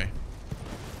this way.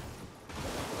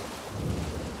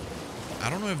 I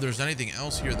don't know if there's anything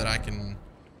else here that I can.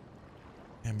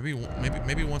 Yeah,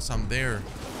 maybe once I'm there,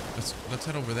 let's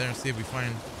head over there and see if we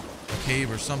find a cave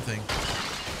or something.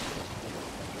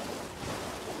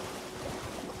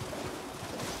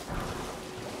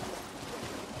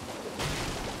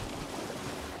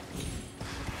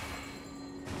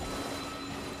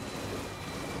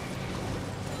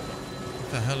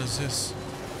 What the hell is this?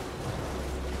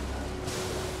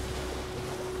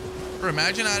 Bro,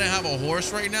 imagine I didn't have a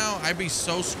horse right now. I'd be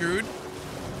so screwed.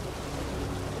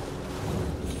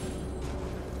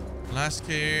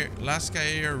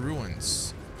 Laskair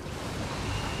ruins.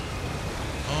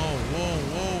 Oh,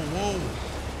 whoa.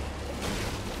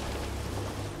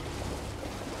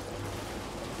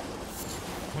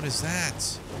 What is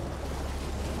that?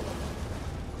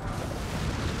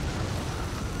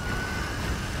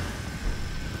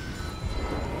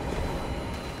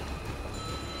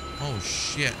 Oh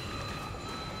shit.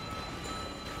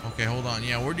 Okay, hold on.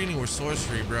 Yeah, we're dealing with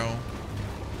sorcery, bro.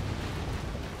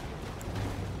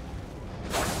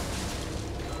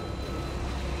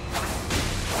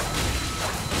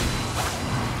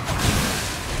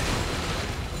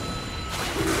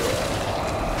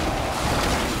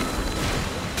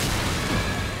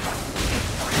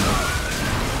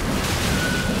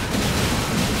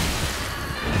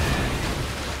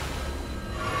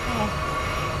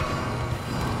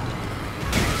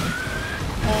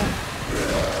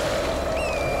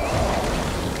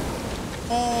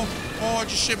 I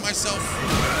just shit myself.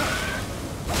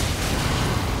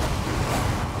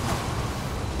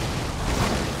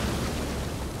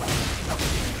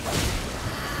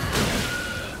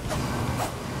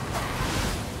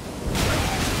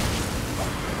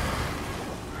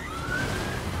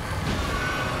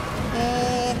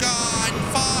 Oh God,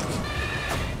 fuck.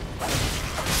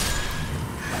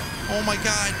 Oh my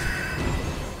God.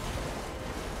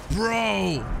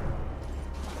 Bro!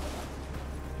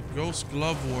 Ghost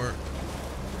glove work.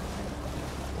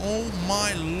 Oh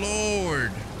my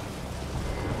lord.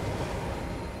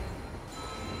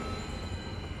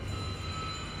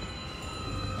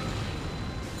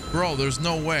 Bro, there's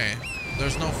no way.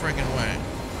 There's no freaking way.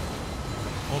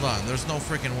 Hold on, there's no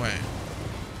freaking way.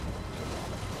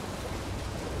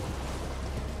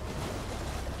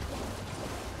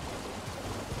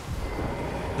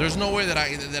 There's no way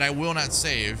that I will not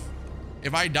save.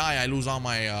 If I die, I lose all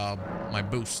my my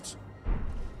boost.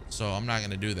 So I'm not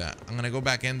gonna do that. I'm gonna go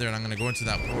back in there and I'm gonna go into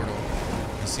that portal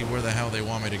and see where the hell they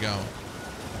want me to go.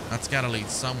 That's gotta lead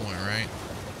somewhere, right?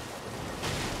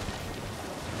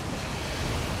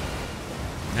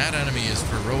 That enemy is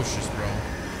ferocious, bro.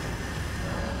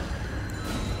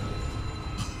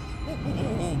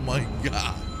 Oh my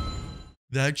god.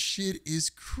 That shit is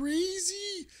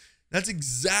crazy. That's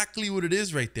exactly what it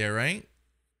is right there, right?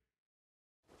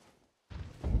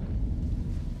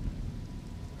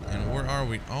 And where are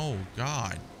we? Oh,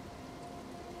 God.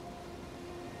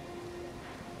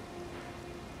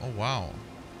 Oh, wow.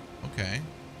 Okay.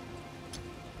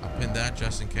 I'll pin that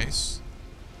just in case.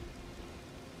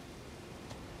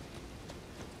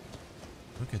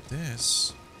 Look at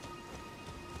this.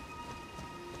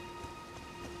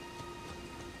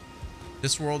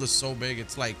 This world is so big,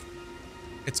 it's like,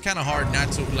 it's kind of hard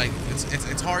not to, like,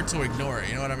 it's hard to ignore it,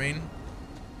 you know what I mean?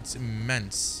 It's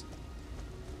immense.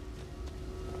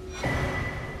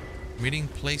 Meeting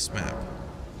place map.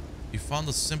 You found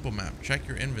a simple map. Check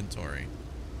your inventory.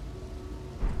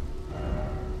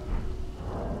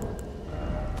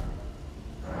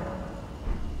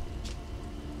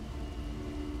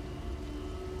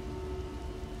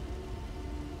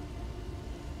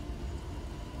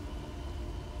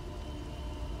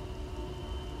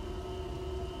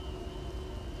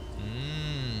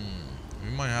 We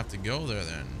might have to go there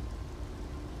then.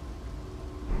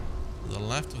 To the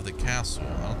left of the castle.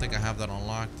 I don't think I have that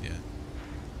unlocked yet. Is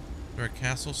there a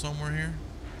castle somewhere here?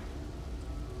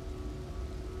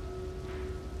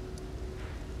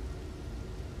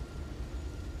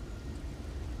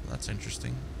 That's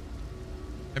interesting.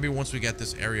 Maybe once we get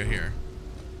this area here.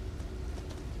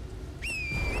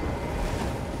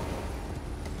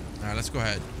 Alright, let's go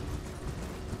ahead.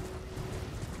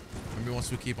 Maybe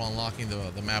once we keep unlocking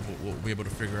the map, we'll be able to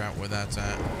figure out where that's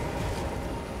at.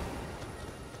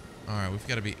 Alright, we've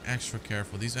got to be extra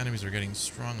careful. These enemies are getting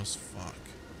strong as fuck.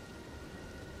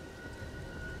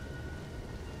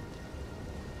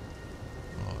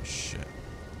 Oh, shit.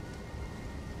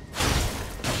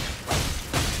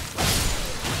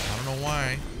 I don't know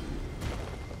why.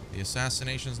 The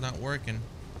assassination's not working.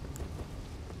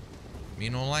 Me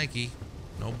no likey.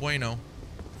 No bueno.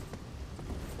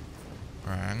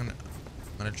 Alright, I'm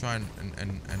gonna try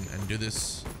and do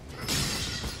this.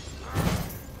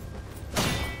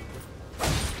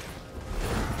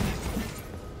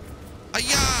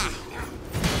 Ayah!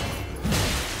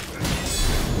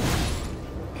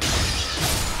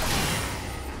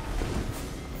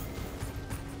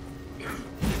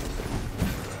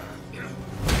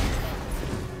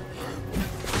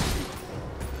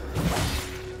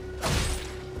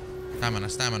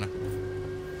 Stamina.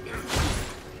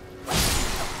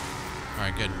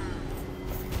 Alright, good.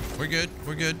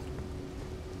 We're good.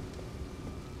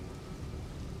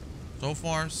 So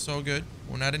far, so good.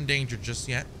 We're not in danger just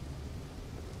yet.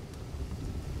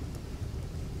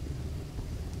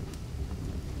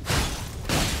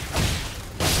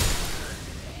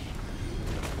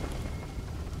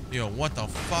 Yo, what the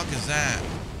fuck is that?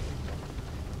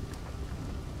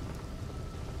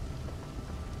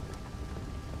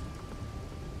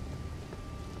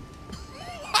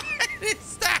 What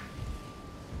is that?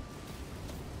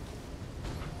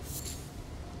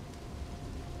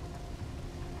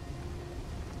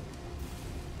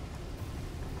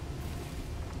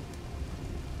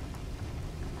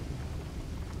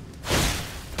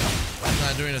 I'm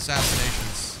not doing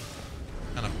assassinations.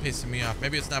 Kind of pissing me off.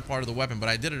 Maybe it's not part of the weapon, but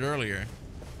I did it earlier.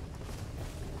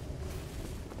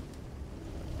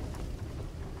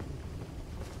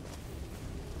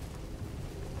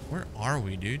 Where are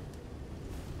we, dude?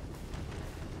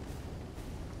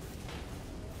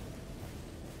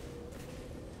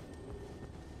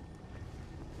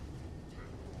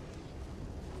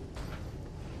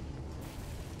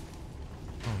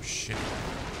 Oh, shit.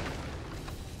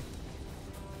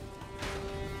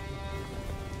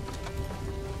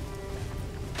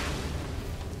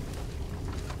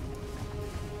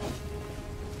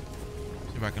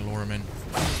 See if I can lure him in.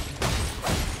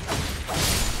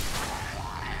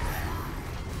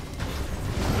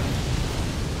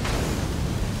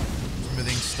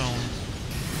 Smithing stone.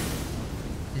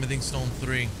 Smithing stone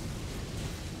 3.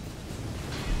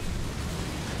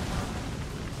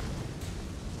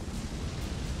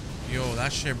 Yo,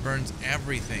 that shit burns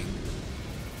everything.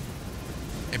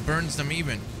 It burns them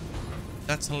even.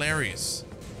 That's hilarious.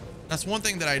 That's one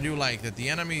thing that I do like, that the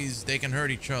enemies, they can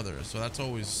hurt each other. So that's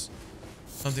always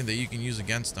something that you can use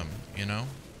against them, you know?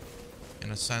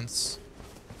 In a sense.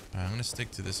 Alright, I'm gonna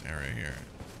stick to this area here.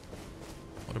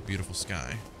 What a beautiful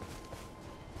sky.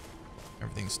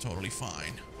 Everything's totally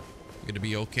fine. We're gonna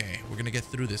be okay. We're gonna get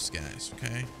through this, guys,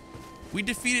 okay? We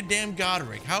defeated damn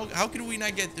Godric. How could we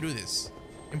not get through this?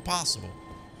 Impossible.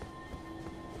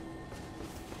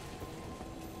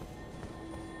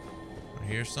 I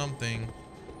hear something.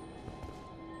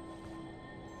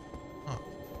 Huh.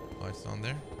 Oh, it's down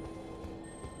there?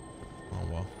 Oh,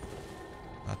 well.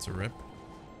 That's a rip.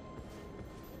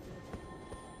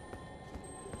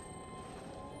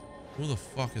 Who the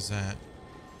fuck is that?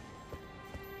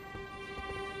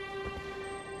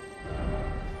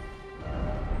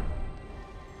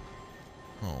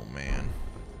 Oh, man.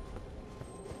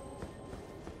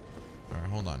 Alright,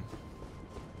 hold on.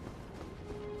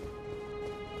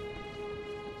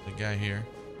 The guy here.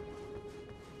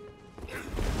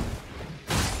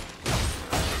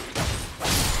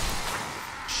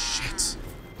 Shit.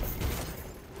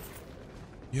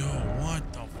 Yo,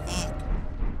 what the fuck?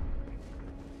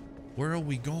 Where are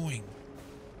we going?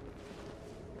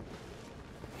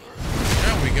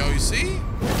 There we go, you see?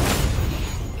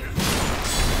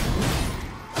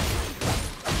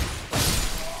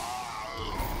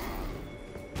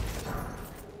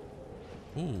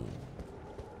 Ooh.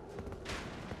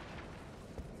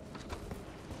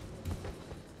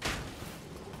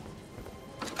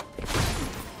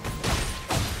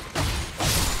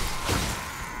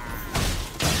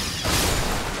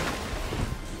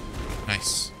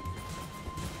 Nice.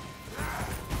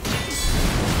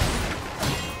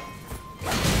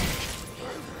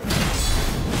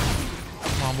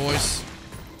 Come on, boys.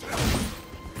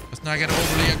 Let's not get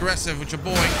overly aggressive with your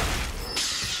boy.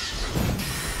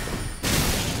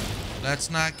 Let's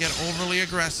not get overly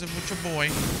aggressive with your boy.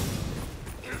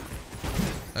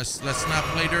 Let's not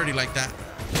play dirty like that.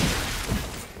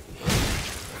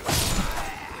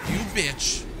 You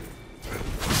bitch.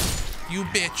 You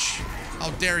bitch.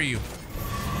 How dare you?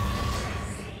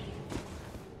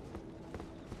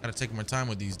 Gotta take my time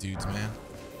with these dudes, man.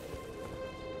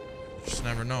 You just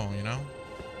never know, you know?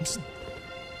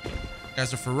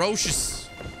 Guys are ferocious.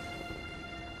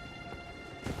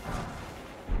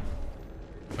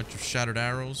 Bunch of shattered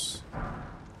arrows.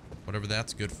 Whatever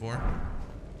that's good for.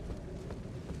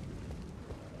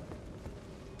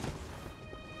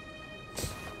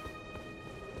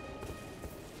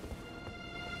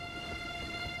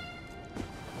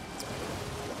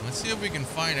 Let's see if we can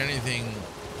find anything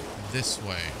this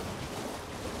way.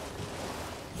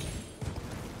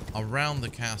 Around the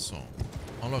castle.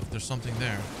 Oh look, there's something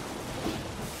there.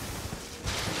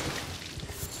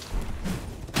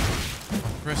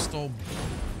 A crystal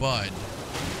bud.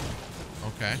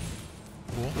 Okay.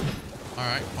 Cool.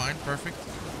 Alright, fine, perfect.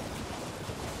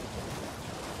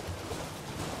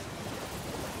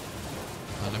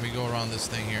 Let me go around this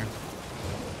thing here.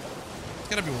 It's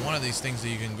gotta be one of these things that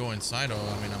you can go inside of.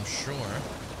 I mean, I'm sure.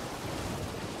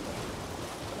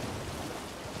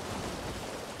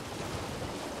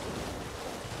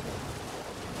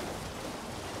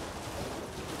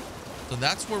 So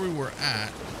that's where we were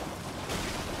at.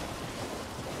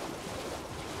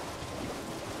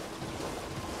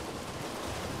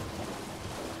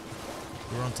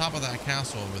 We were on top of that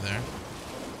castle over there.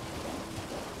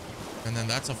 And then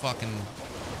that's a fucking...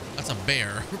 That's a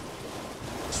bear.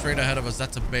 Straight ahead of us,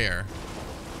 that's a bear.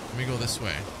 Let me go this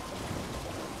way.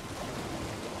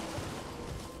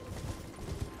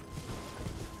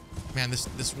 Man,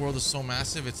 this world is so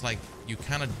massive, it's like you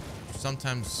kind of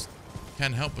sometimes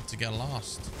can't help but to get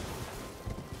lost.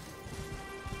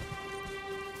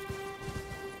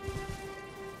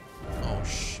 Oh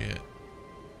shit.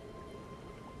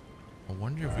 I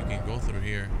wonder if we can go through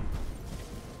here.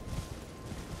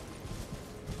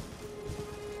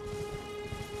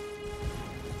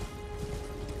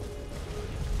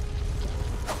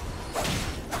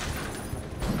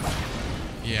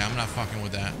 Yeah, I'm not fucking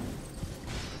with that.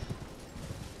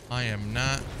 I am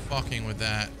not fucking with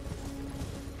that.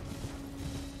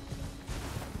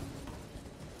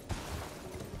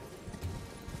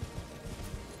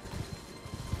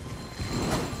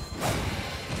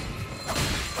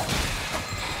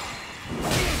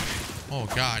 Oh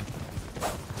God.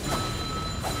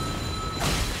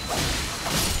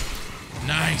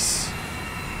 Nice.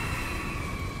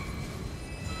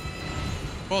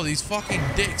 Oh, these fucking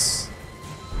dicks.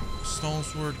 Stone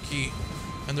sword key.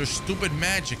 And there's stupid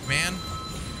magic, man.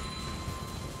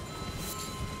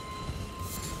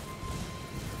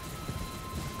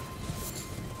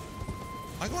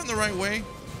 Am I going the right way?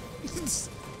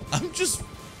 I'm just...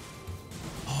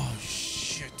 Oh,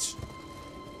 shit.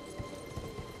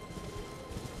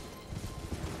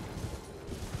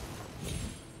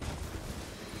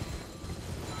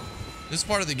 This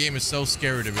part of the game is so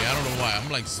scary to me. I don't know why.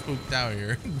 I'm like spooked out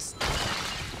here.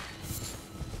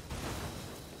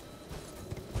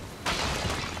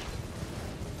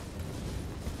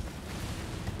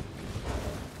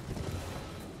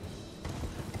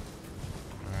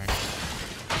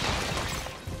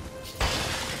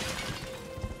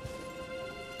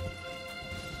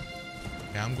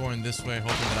 I'm going this way, hoping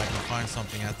that I can find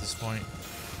something at this point.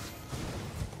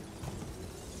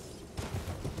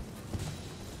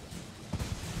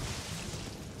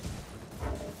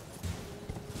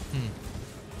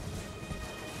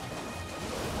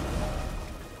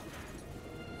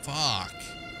 Fuck.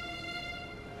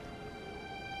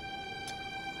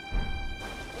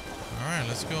 Alright,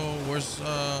 let's go.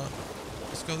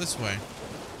 Let's go this way.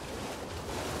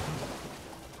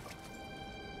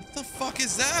 What the fuck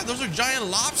is that? Those are giant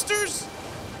lobsters?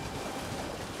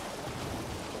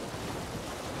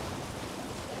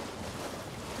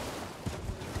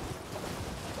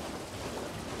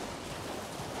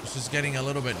 This is getting a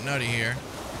little bit nutty here.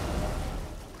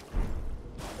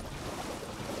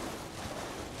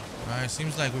 Alright,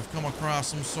 seems like we've come across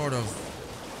some sort of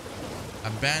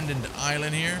abandoned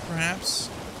island here, perhaps.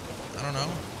 I don't know.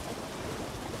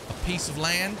 A piece of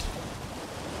land.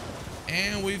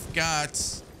 And we've got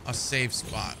a safe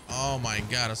spot. Oh my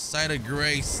god, a site of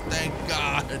grace. Thank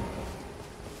God.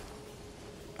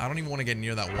 I don't even want to get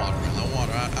near that water, man. That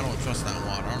water, I don't trust that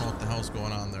water. I don't know what the hell's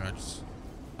going on there.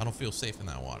 I don't feel safe in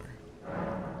that water.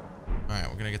 Alright,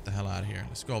 we're gonna get the hell out of here.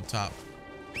 Let's go up top.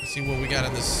 Let's see what we got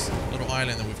on this little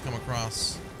island that we've come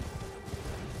across.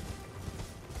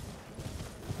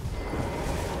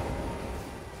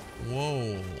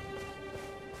 Whoa.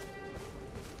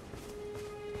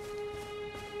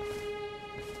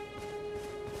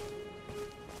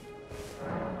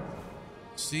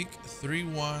 Seek 3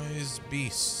 wise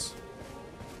beasts.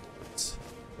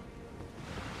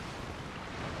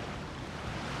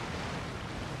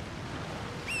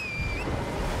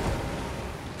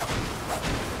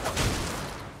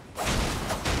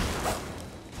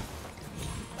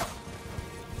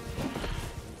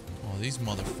 Oh, these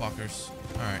motherfuckers.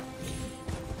 All right.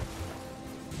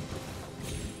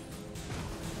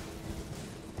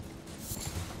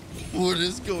 What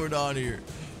is going on here?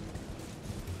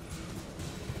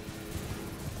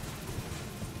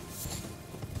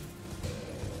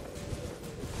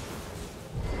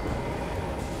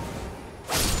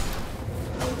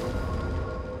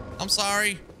 I'm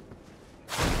sorry.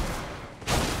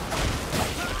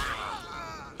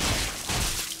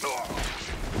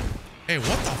 Hey,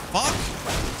 what the fuck?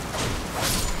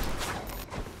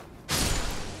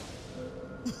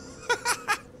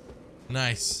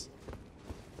 Nice.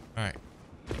 All right.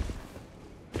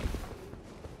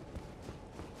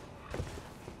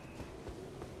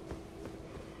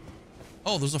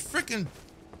 Oh, there's a freaking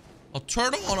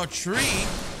turtle on a tree.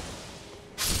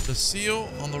 The seal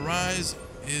on the rise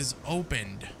is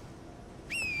opened.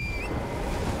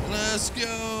 Let's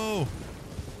go. All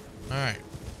right.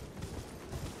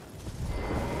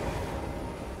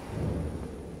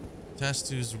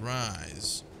 Testu's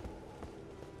rise.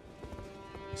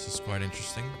 This is quite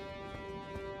interesting.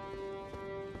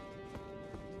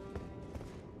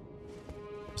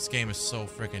 This game is so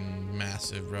freaking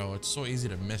massive, bro. It's so easy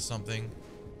to miss something.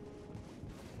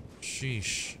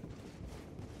 Sheesh.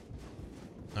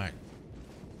 All right.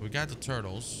 We got the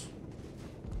turtles.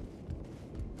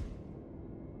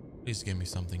 Please give me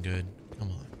something good.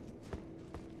 Come on.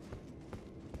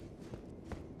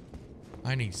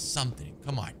 I need something.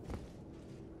 Come on.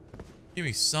 Give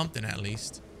me something at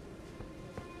least.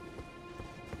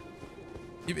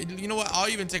 You know what? I'll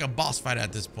even take a boss fight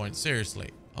at this point. Seriously.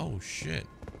 Oh, shit.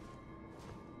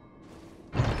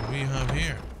 What do we have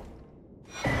here?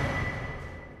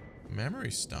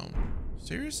 Memory stone.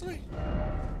 Seriously?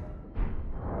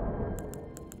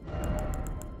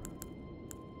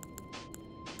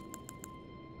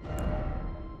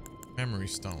 Memory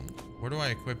stone. Where do I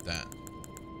equip that?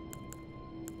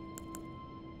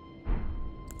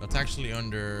 That's actually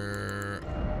under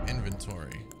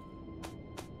inventory.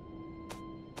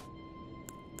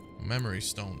 Memory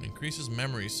stone. Increases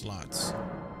memory slots.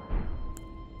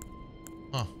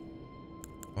 Huh.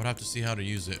 I would have to see how to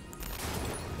use it.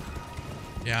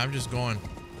 Yeah, I'm just going.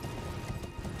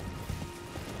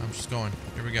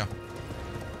 Here we go.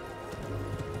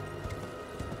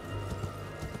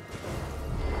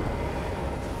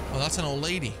 that's an old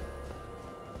lady.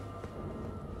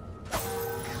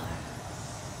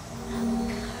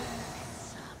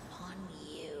 Upon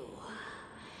you.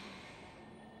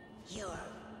 Your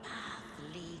path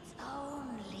leads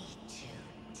only to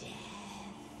death.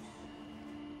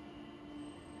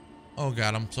 Oh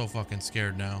god, I'm so fucking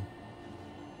scared now.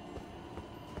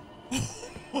 Oh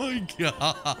my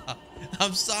god.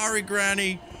 I'm sorry,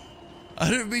 Granny.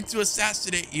 I didn't mean to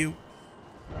assassinate you.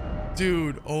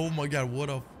 Dude, oh my god, what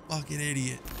a fucking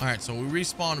idiot. Alright, so we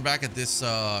respawned back at this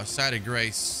site of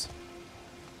grace.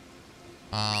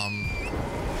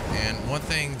 And one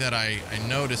thing that I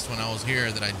noticed when I was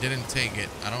here that I didn't take it,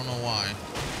 I don't know why,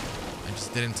 I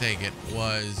just didn't take it,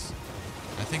 was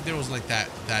I think there was like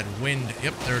that wind.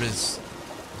 Yep, there it is.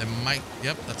 The mic.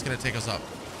 Yep, that's gonna take us up.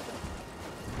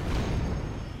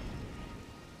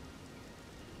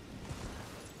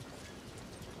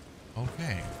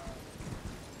 Okay.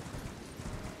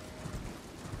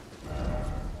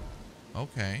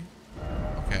 Okay.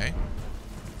 Okay.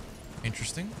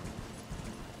 Interesting.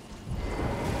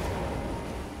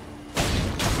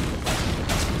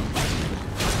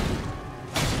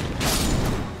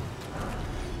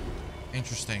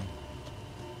 Interesting.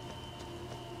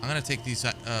 I'm gonna take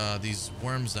these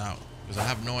worms out because I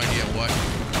have no idea what.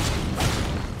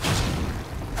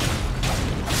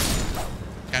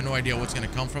 Got no idea what's gonna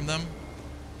come from them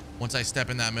once I step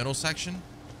in that middle section.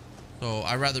 So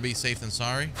I'd rather be safe than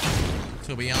sorry,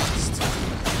 to be honest.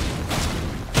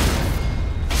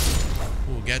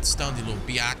 Ooh, get stunned, you little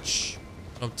biatch.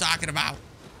 What I'm talking about.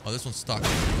 Oh, this one's stuck.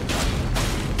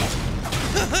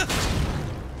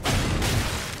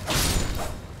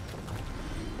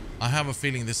 I have a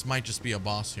feeling this might just be a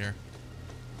boss here.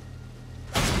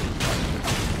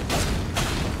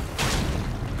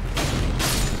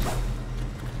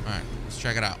 Alright, let's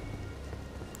check it out.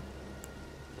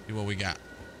 See what we got.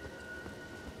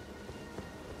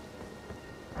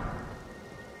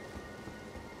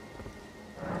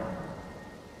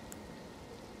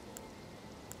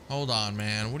 Hold on,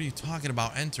 man. What are you talking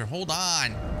about? Enter. Hold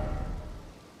on.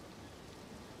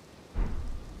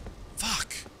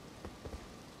 Fuck.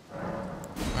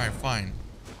 Alright, fine.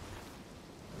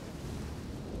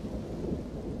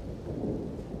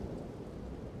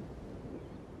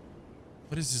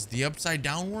 What is this? The upside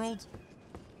down world?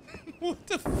 What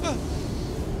the fuck?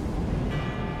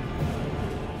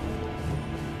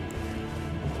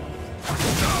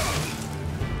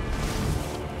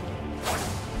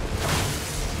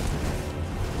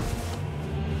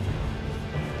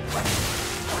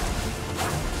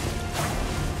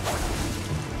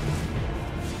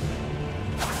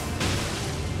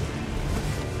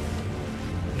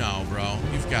 No, bro.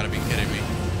 You've got to be kidding me.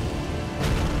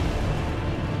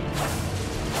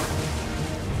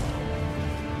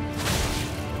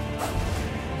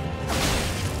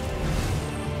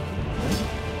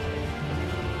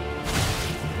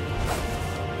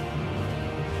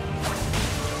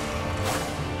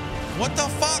 What the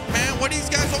fuck, man? What are these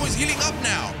guys always healing up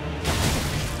now?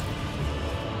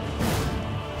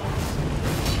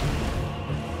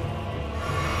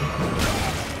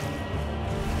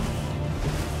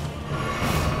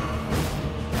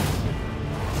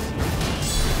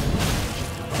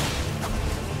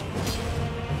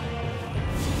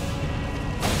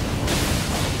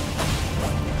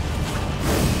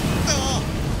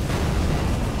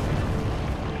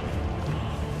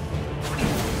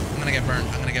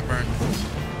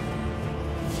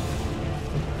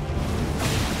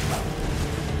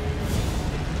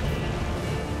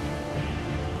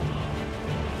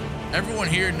 Everyone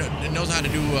here knows how to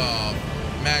do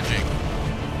magic.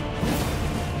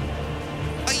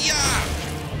 Yeah.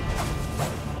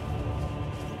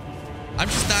 I'm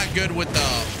just not good with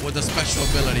the special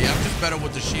ability. I'm just better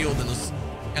with the shield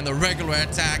and the regular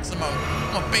attacks. I'm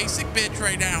a basic bitch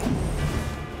right now.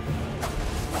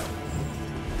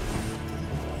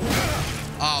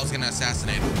 Oh, I was gonna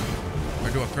assassinate him or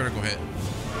do a critical hit.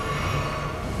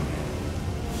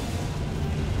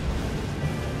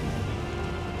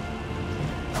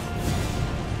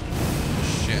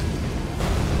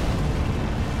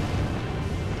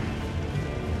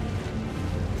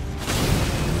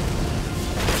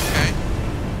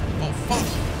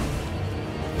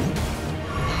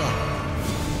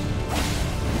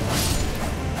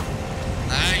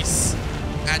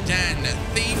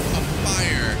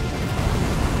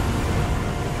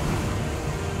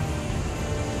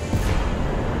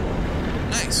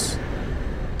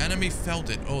 Felt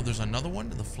it. Oh, there's another one.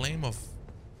 The flame of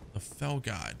the fell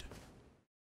god.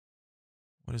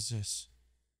 What is this?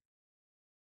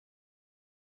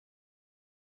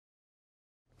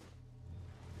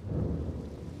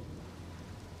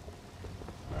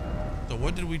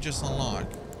 what did we just unlock?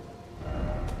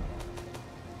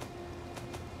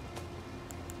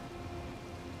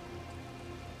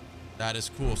 That is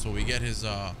cool. So we get his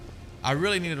I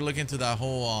really need to look into that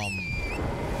whole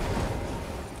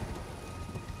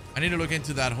I need to look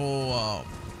into that whole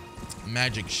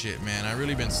magic shit, man. I've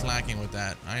really been slacking with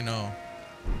that. I know.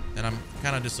 And I'm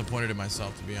kind of disappointed in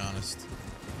myself, to be honest.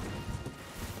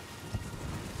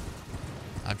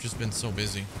 I've just been so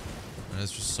busy. And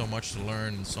there's just so much to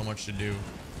learn and so much to do.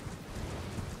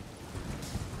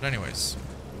 But anyways.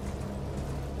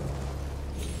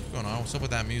 What's going on? What's up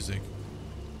with that music?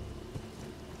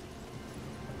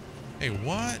 Hey,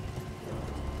 what?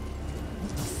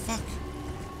 What the fuck?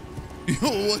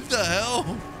 Yo, what the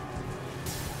hell?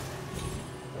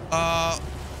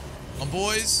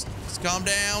 Boys, let's calm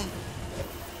down.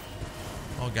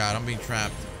 Oh God, I'm being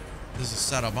trapped. This is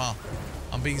set up, huh?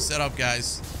 I'm being set up,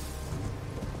 guys.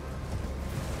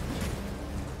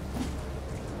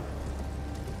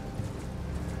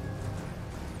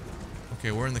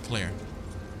 Okay, we're in the clear.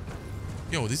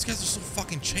 Yo, these guys are so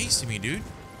fucking chasing me, dude.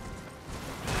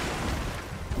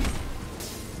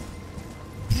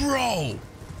 Bro!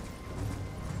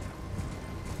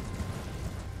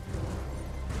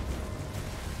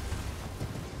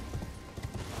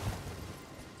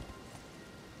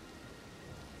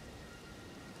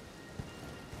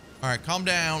 All right, calm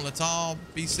down. Let's all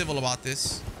be civil about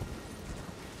this.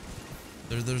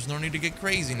 There's no need to get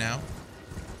crazy now.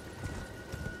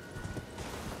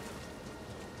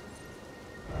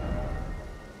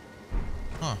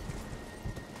 Huh.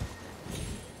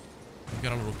 We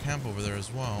got a little camp over there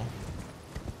as well.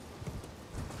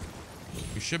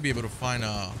 We should be able to find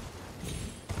a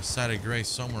site of grace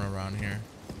somewhere around here.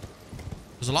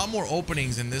 There's a lot more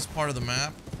openings in this part of the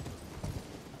map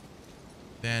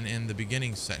than in the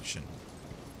beginning section.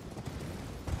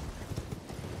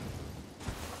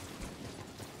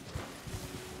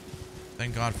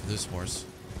 Thank God for this horse.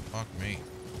 Fuck me.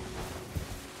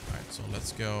 Alright, so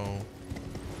let's go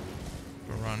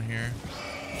around here.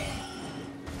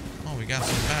 Oh, we got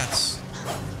some bats.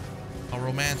 How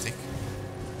romantic.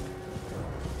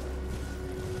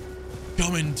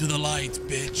 Come into the light,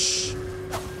 bitch.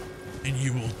 And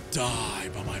you will die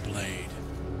by my blade.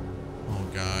 Oh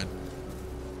God.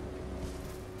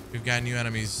 We've got new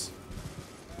enemies.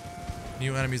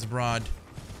 New enemies abroad.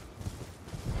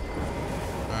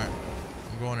 Alright.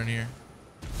 I'm going in here.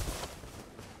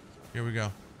 Here we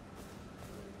go.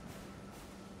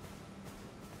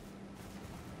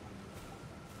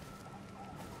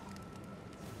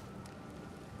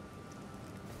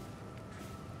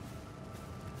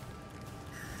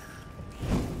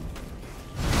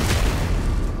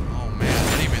 Oh man,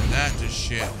 not even that just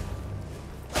shit.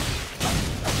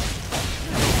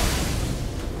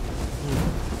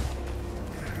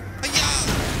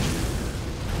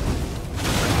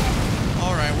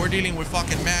 Dealing with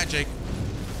fucking magic.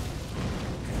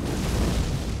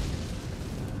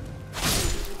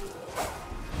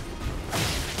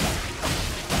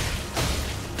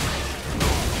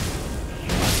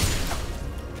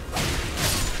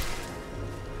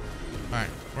 Alright,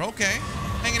 we're okay.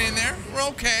 Hanging in there. We're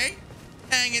okay.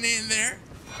 Hanging in there.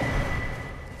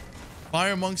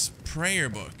 Fire Monk's Prayer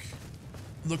Book.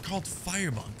 They're called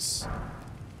Fire Monks.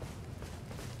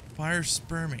 Fire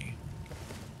Spermy.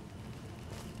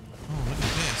 Oh, look at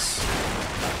this.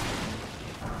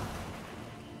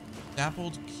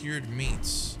 Dappled cured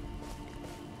meats.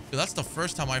 Dude, that's the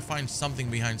first time I find something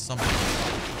behind something.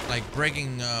 Like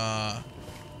breaking,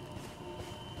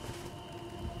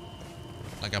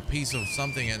 like a piece of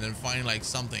something and then finding like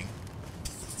something.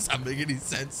 Does that make any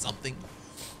sense? Something.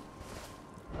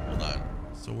 Hold on.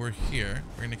 So we're here.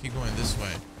 We're gonna keep going this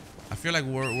way. I feel like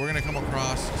we're gonna come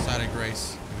across the side of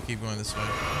grace if we keep going this way.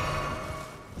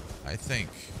 I think.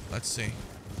 Let's see.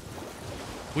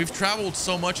 We've traveled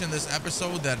so much in this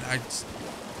episode that I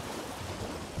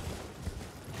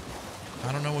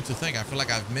don't know what to think. I feel like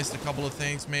I've missed a couple of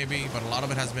things maybe, but a lot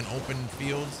of it has been open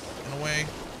fields in a way.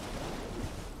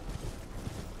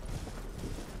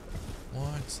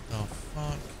 What the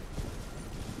fuck?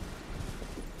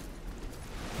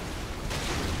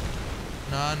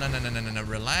 No.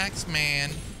 Relax,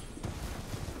 man.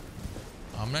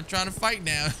 I'm not trying to fight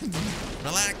now.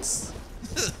 Relax.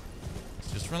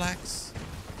 Just relax.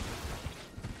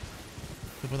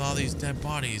 With all these dead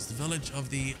bodies, the village of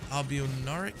the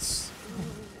Albionarics.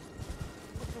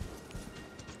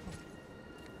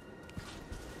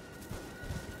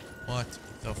 What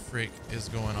the frick is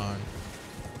going on?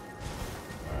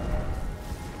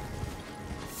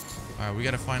 Alright, we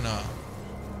gotta find a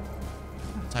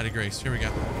side of grace. Here we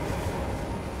go.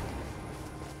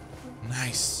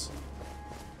 Nice.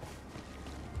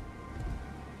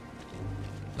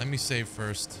 Let me save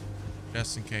first,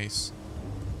 just in case.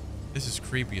 This is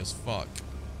creepy as fuck.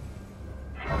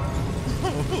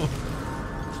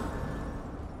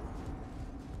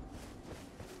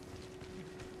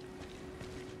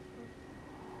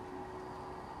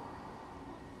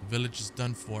 Village is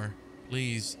done for.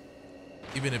 Please,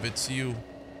 even if it's you,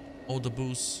 hold the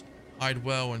boost, hide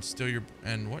well, and still your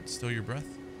Still your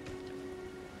breath.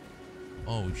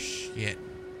 Oh shit.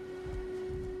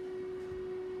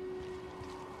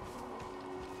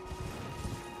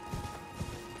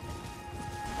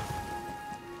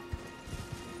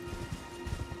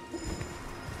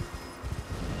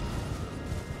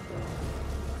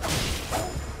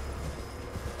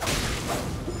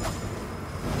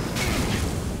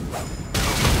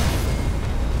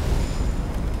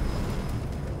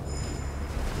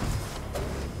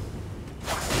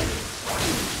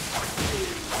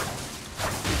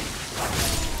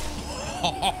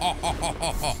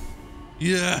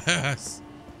 Yes.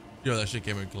 Yo, that shit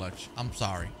came in clutch. I'm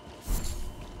sorry.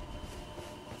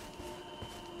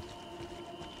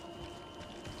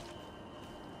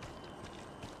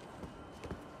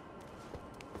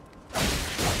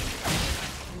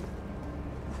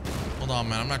 Hold on,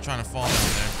 man. I'm not trying to fall down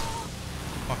there.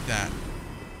 Fuck that.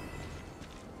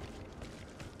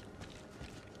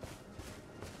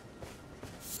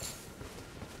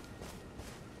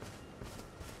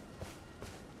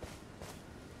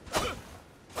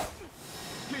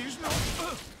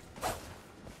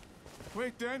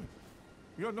 Wait then,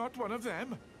 you're not one of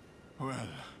them? Well,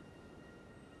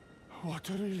 what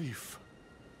a relief.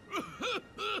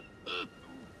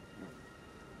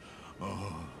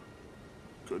 Oh,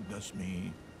 goodness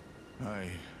me.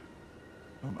 I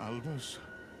am Albus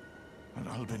and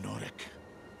Albinoric.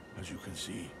 As you can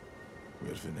see,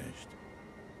 we're finished.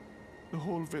 The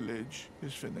whole village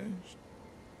is finished.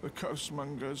 The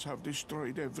cursemongers have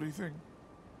destroyed everything.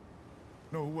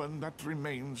 No one that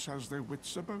remains has their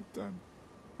wits about them.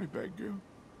 I beg you.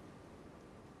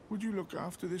 Would you look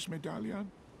after this medallion?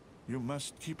 You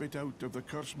must keep it out of the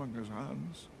cursemonger's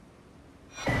hands.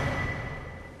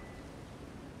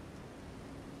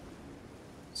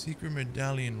 Secret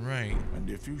medallion, right. And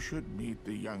if you should meet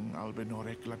the young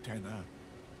Albinoric Latena,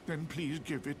 then please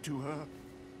give it to her.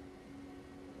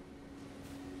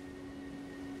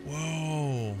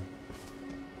 Whoa.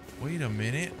 Wait a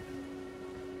minute.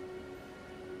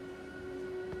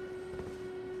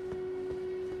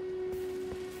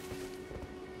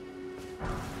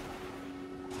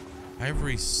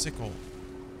 Ivory sickle.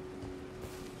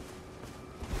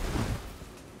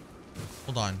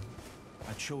 Hold on.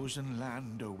 A chosen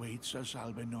land awaits us,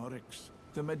 Albinorics.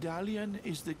 The medallion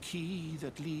is the key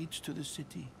that leads to the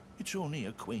city. It's only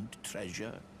a quaint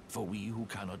treasure for we who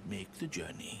cannot make the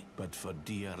journey. But for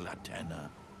dear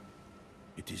Latena,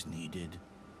 it is needed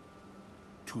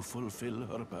to fulfill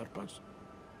her purpose.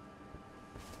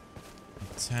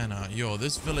 Latena. Yo,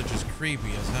 this village is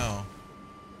creepy as hell.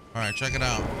 Alright, check it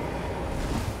out.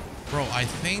 Bro, I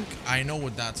think I know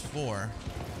what that's for.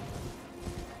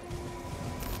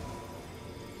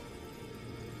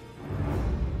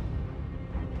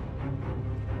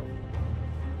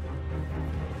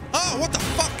 Oh, what the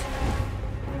fuck?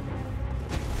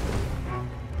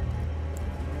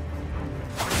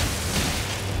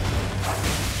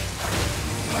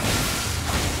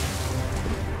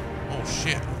 Oh,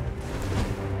 shit.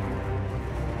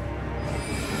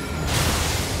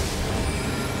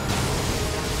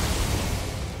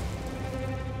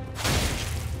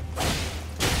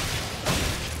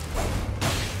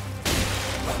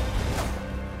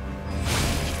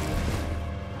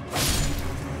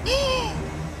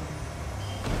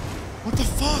 What the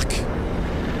fuck?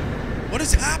 What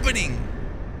is happening?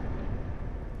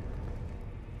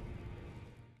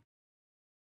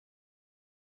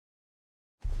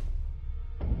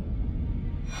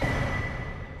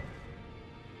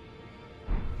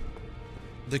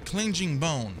 The clinging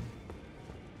bone.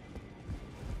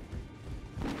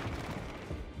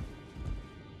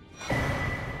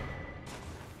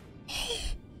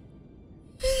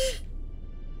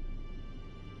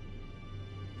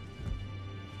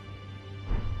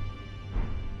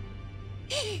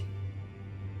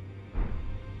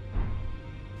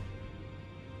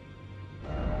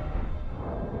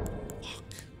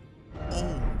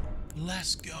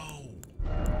 Let's go.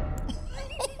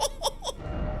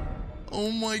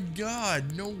 Oh my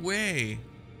god, no way.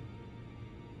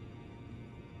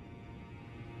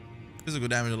 Physical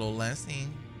damage a little less,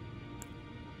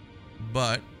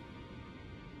 but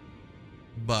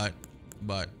I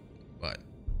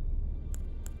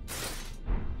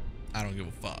don't give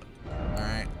a fuck.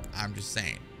 Alright, I'm just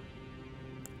saying.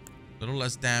 A little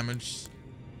less damage.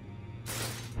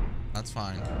 That's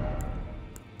fine.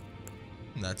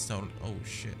 That's total. Oh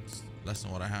shit. That's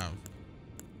not what I have.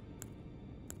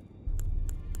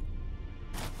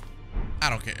 I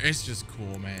don't care. It's just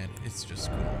cool, man. It's just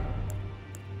cool.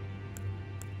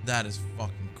 That is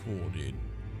fucking cool, dude.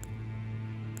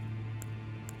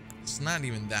 It's not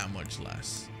even that much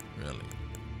less, really.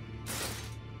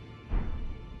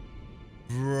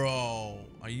 Bro,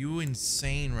 are you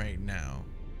insane right now?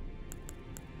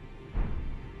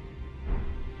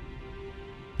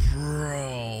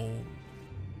 Bro.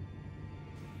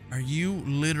 Are you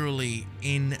literally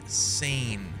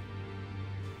insane?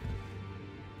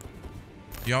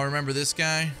 Y'all remember this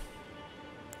guy?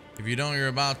 If you don't, you're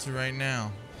about to right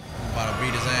now. I'm about to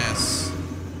beat his ass.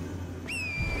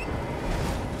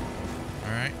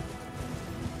 Alright.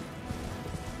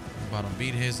 I'm about to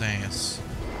beat his ass.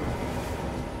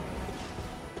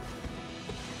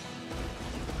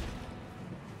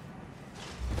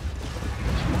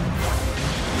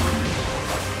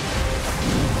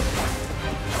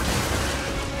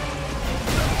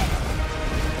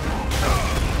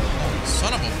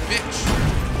 Son of a bitch.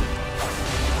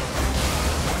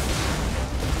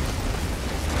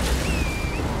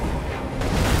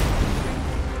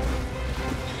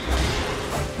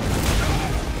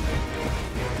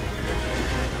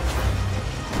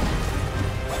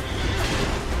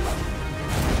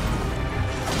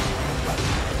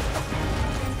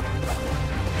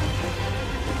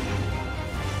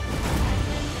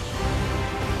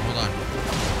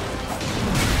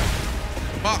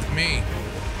 Fuck me.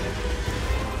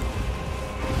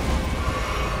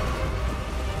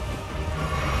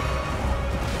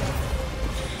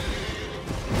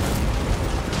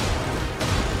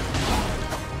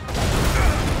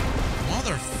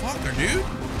 Motherfucker, dude.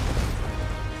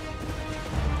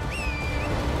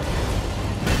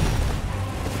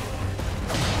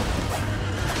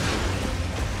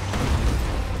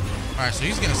 Alright, so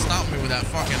he's gonna stop me with that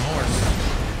fucking horse.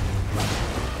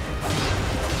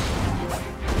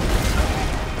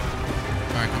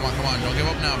 Alright, come on, come on. Don't give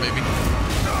up now, baby.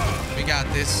 We got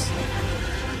this.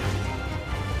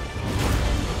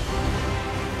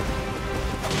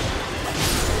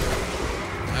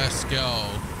 Let's go.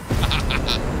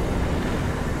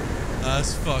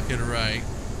 That's fucking right.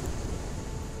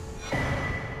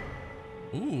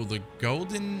 Ooh, the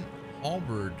golden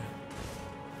halberd.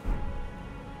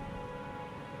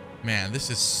 Man, this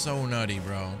is so nutty,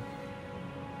 bro.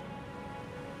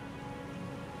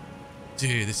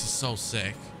 Dude, this is so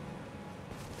sick.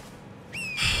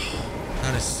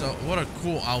 That is so... What a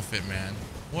cool outfit, man.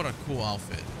 What a cool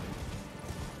outfit.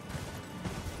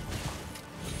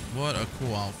 What a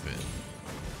cool outfit.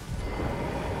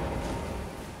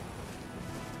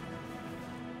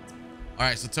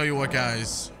 Alright, so tell you what,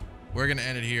 guys. We're going to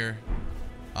end it here.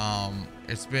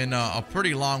 It's been a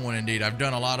pretty long one indeed. I've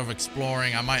done a lot of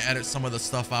exploring. I might edit some of the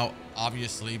stuff out,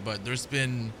 obviously, but there's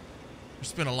been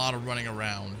a lot of running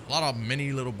around, a lot of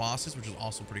mini little bosses, which is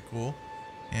also pretty cool.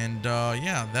 And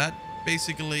yeah, that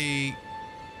basically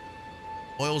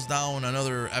boils down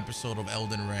another episode of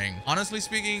Elden Ring. Honestly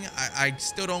speaking, I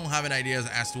still don't have an idea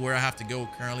as to where I have to go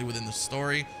currently within the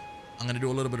story. I'm gonna do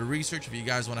a little bit of research. If you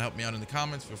guys want to help me out in the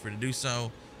comments, feel free to do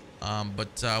so.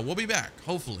 But we'll be back,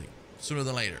 hopefully sooner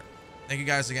than later. Thank you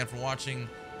guys again for watching,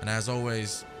 and as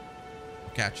always,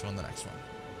 we'll catch you on the next one.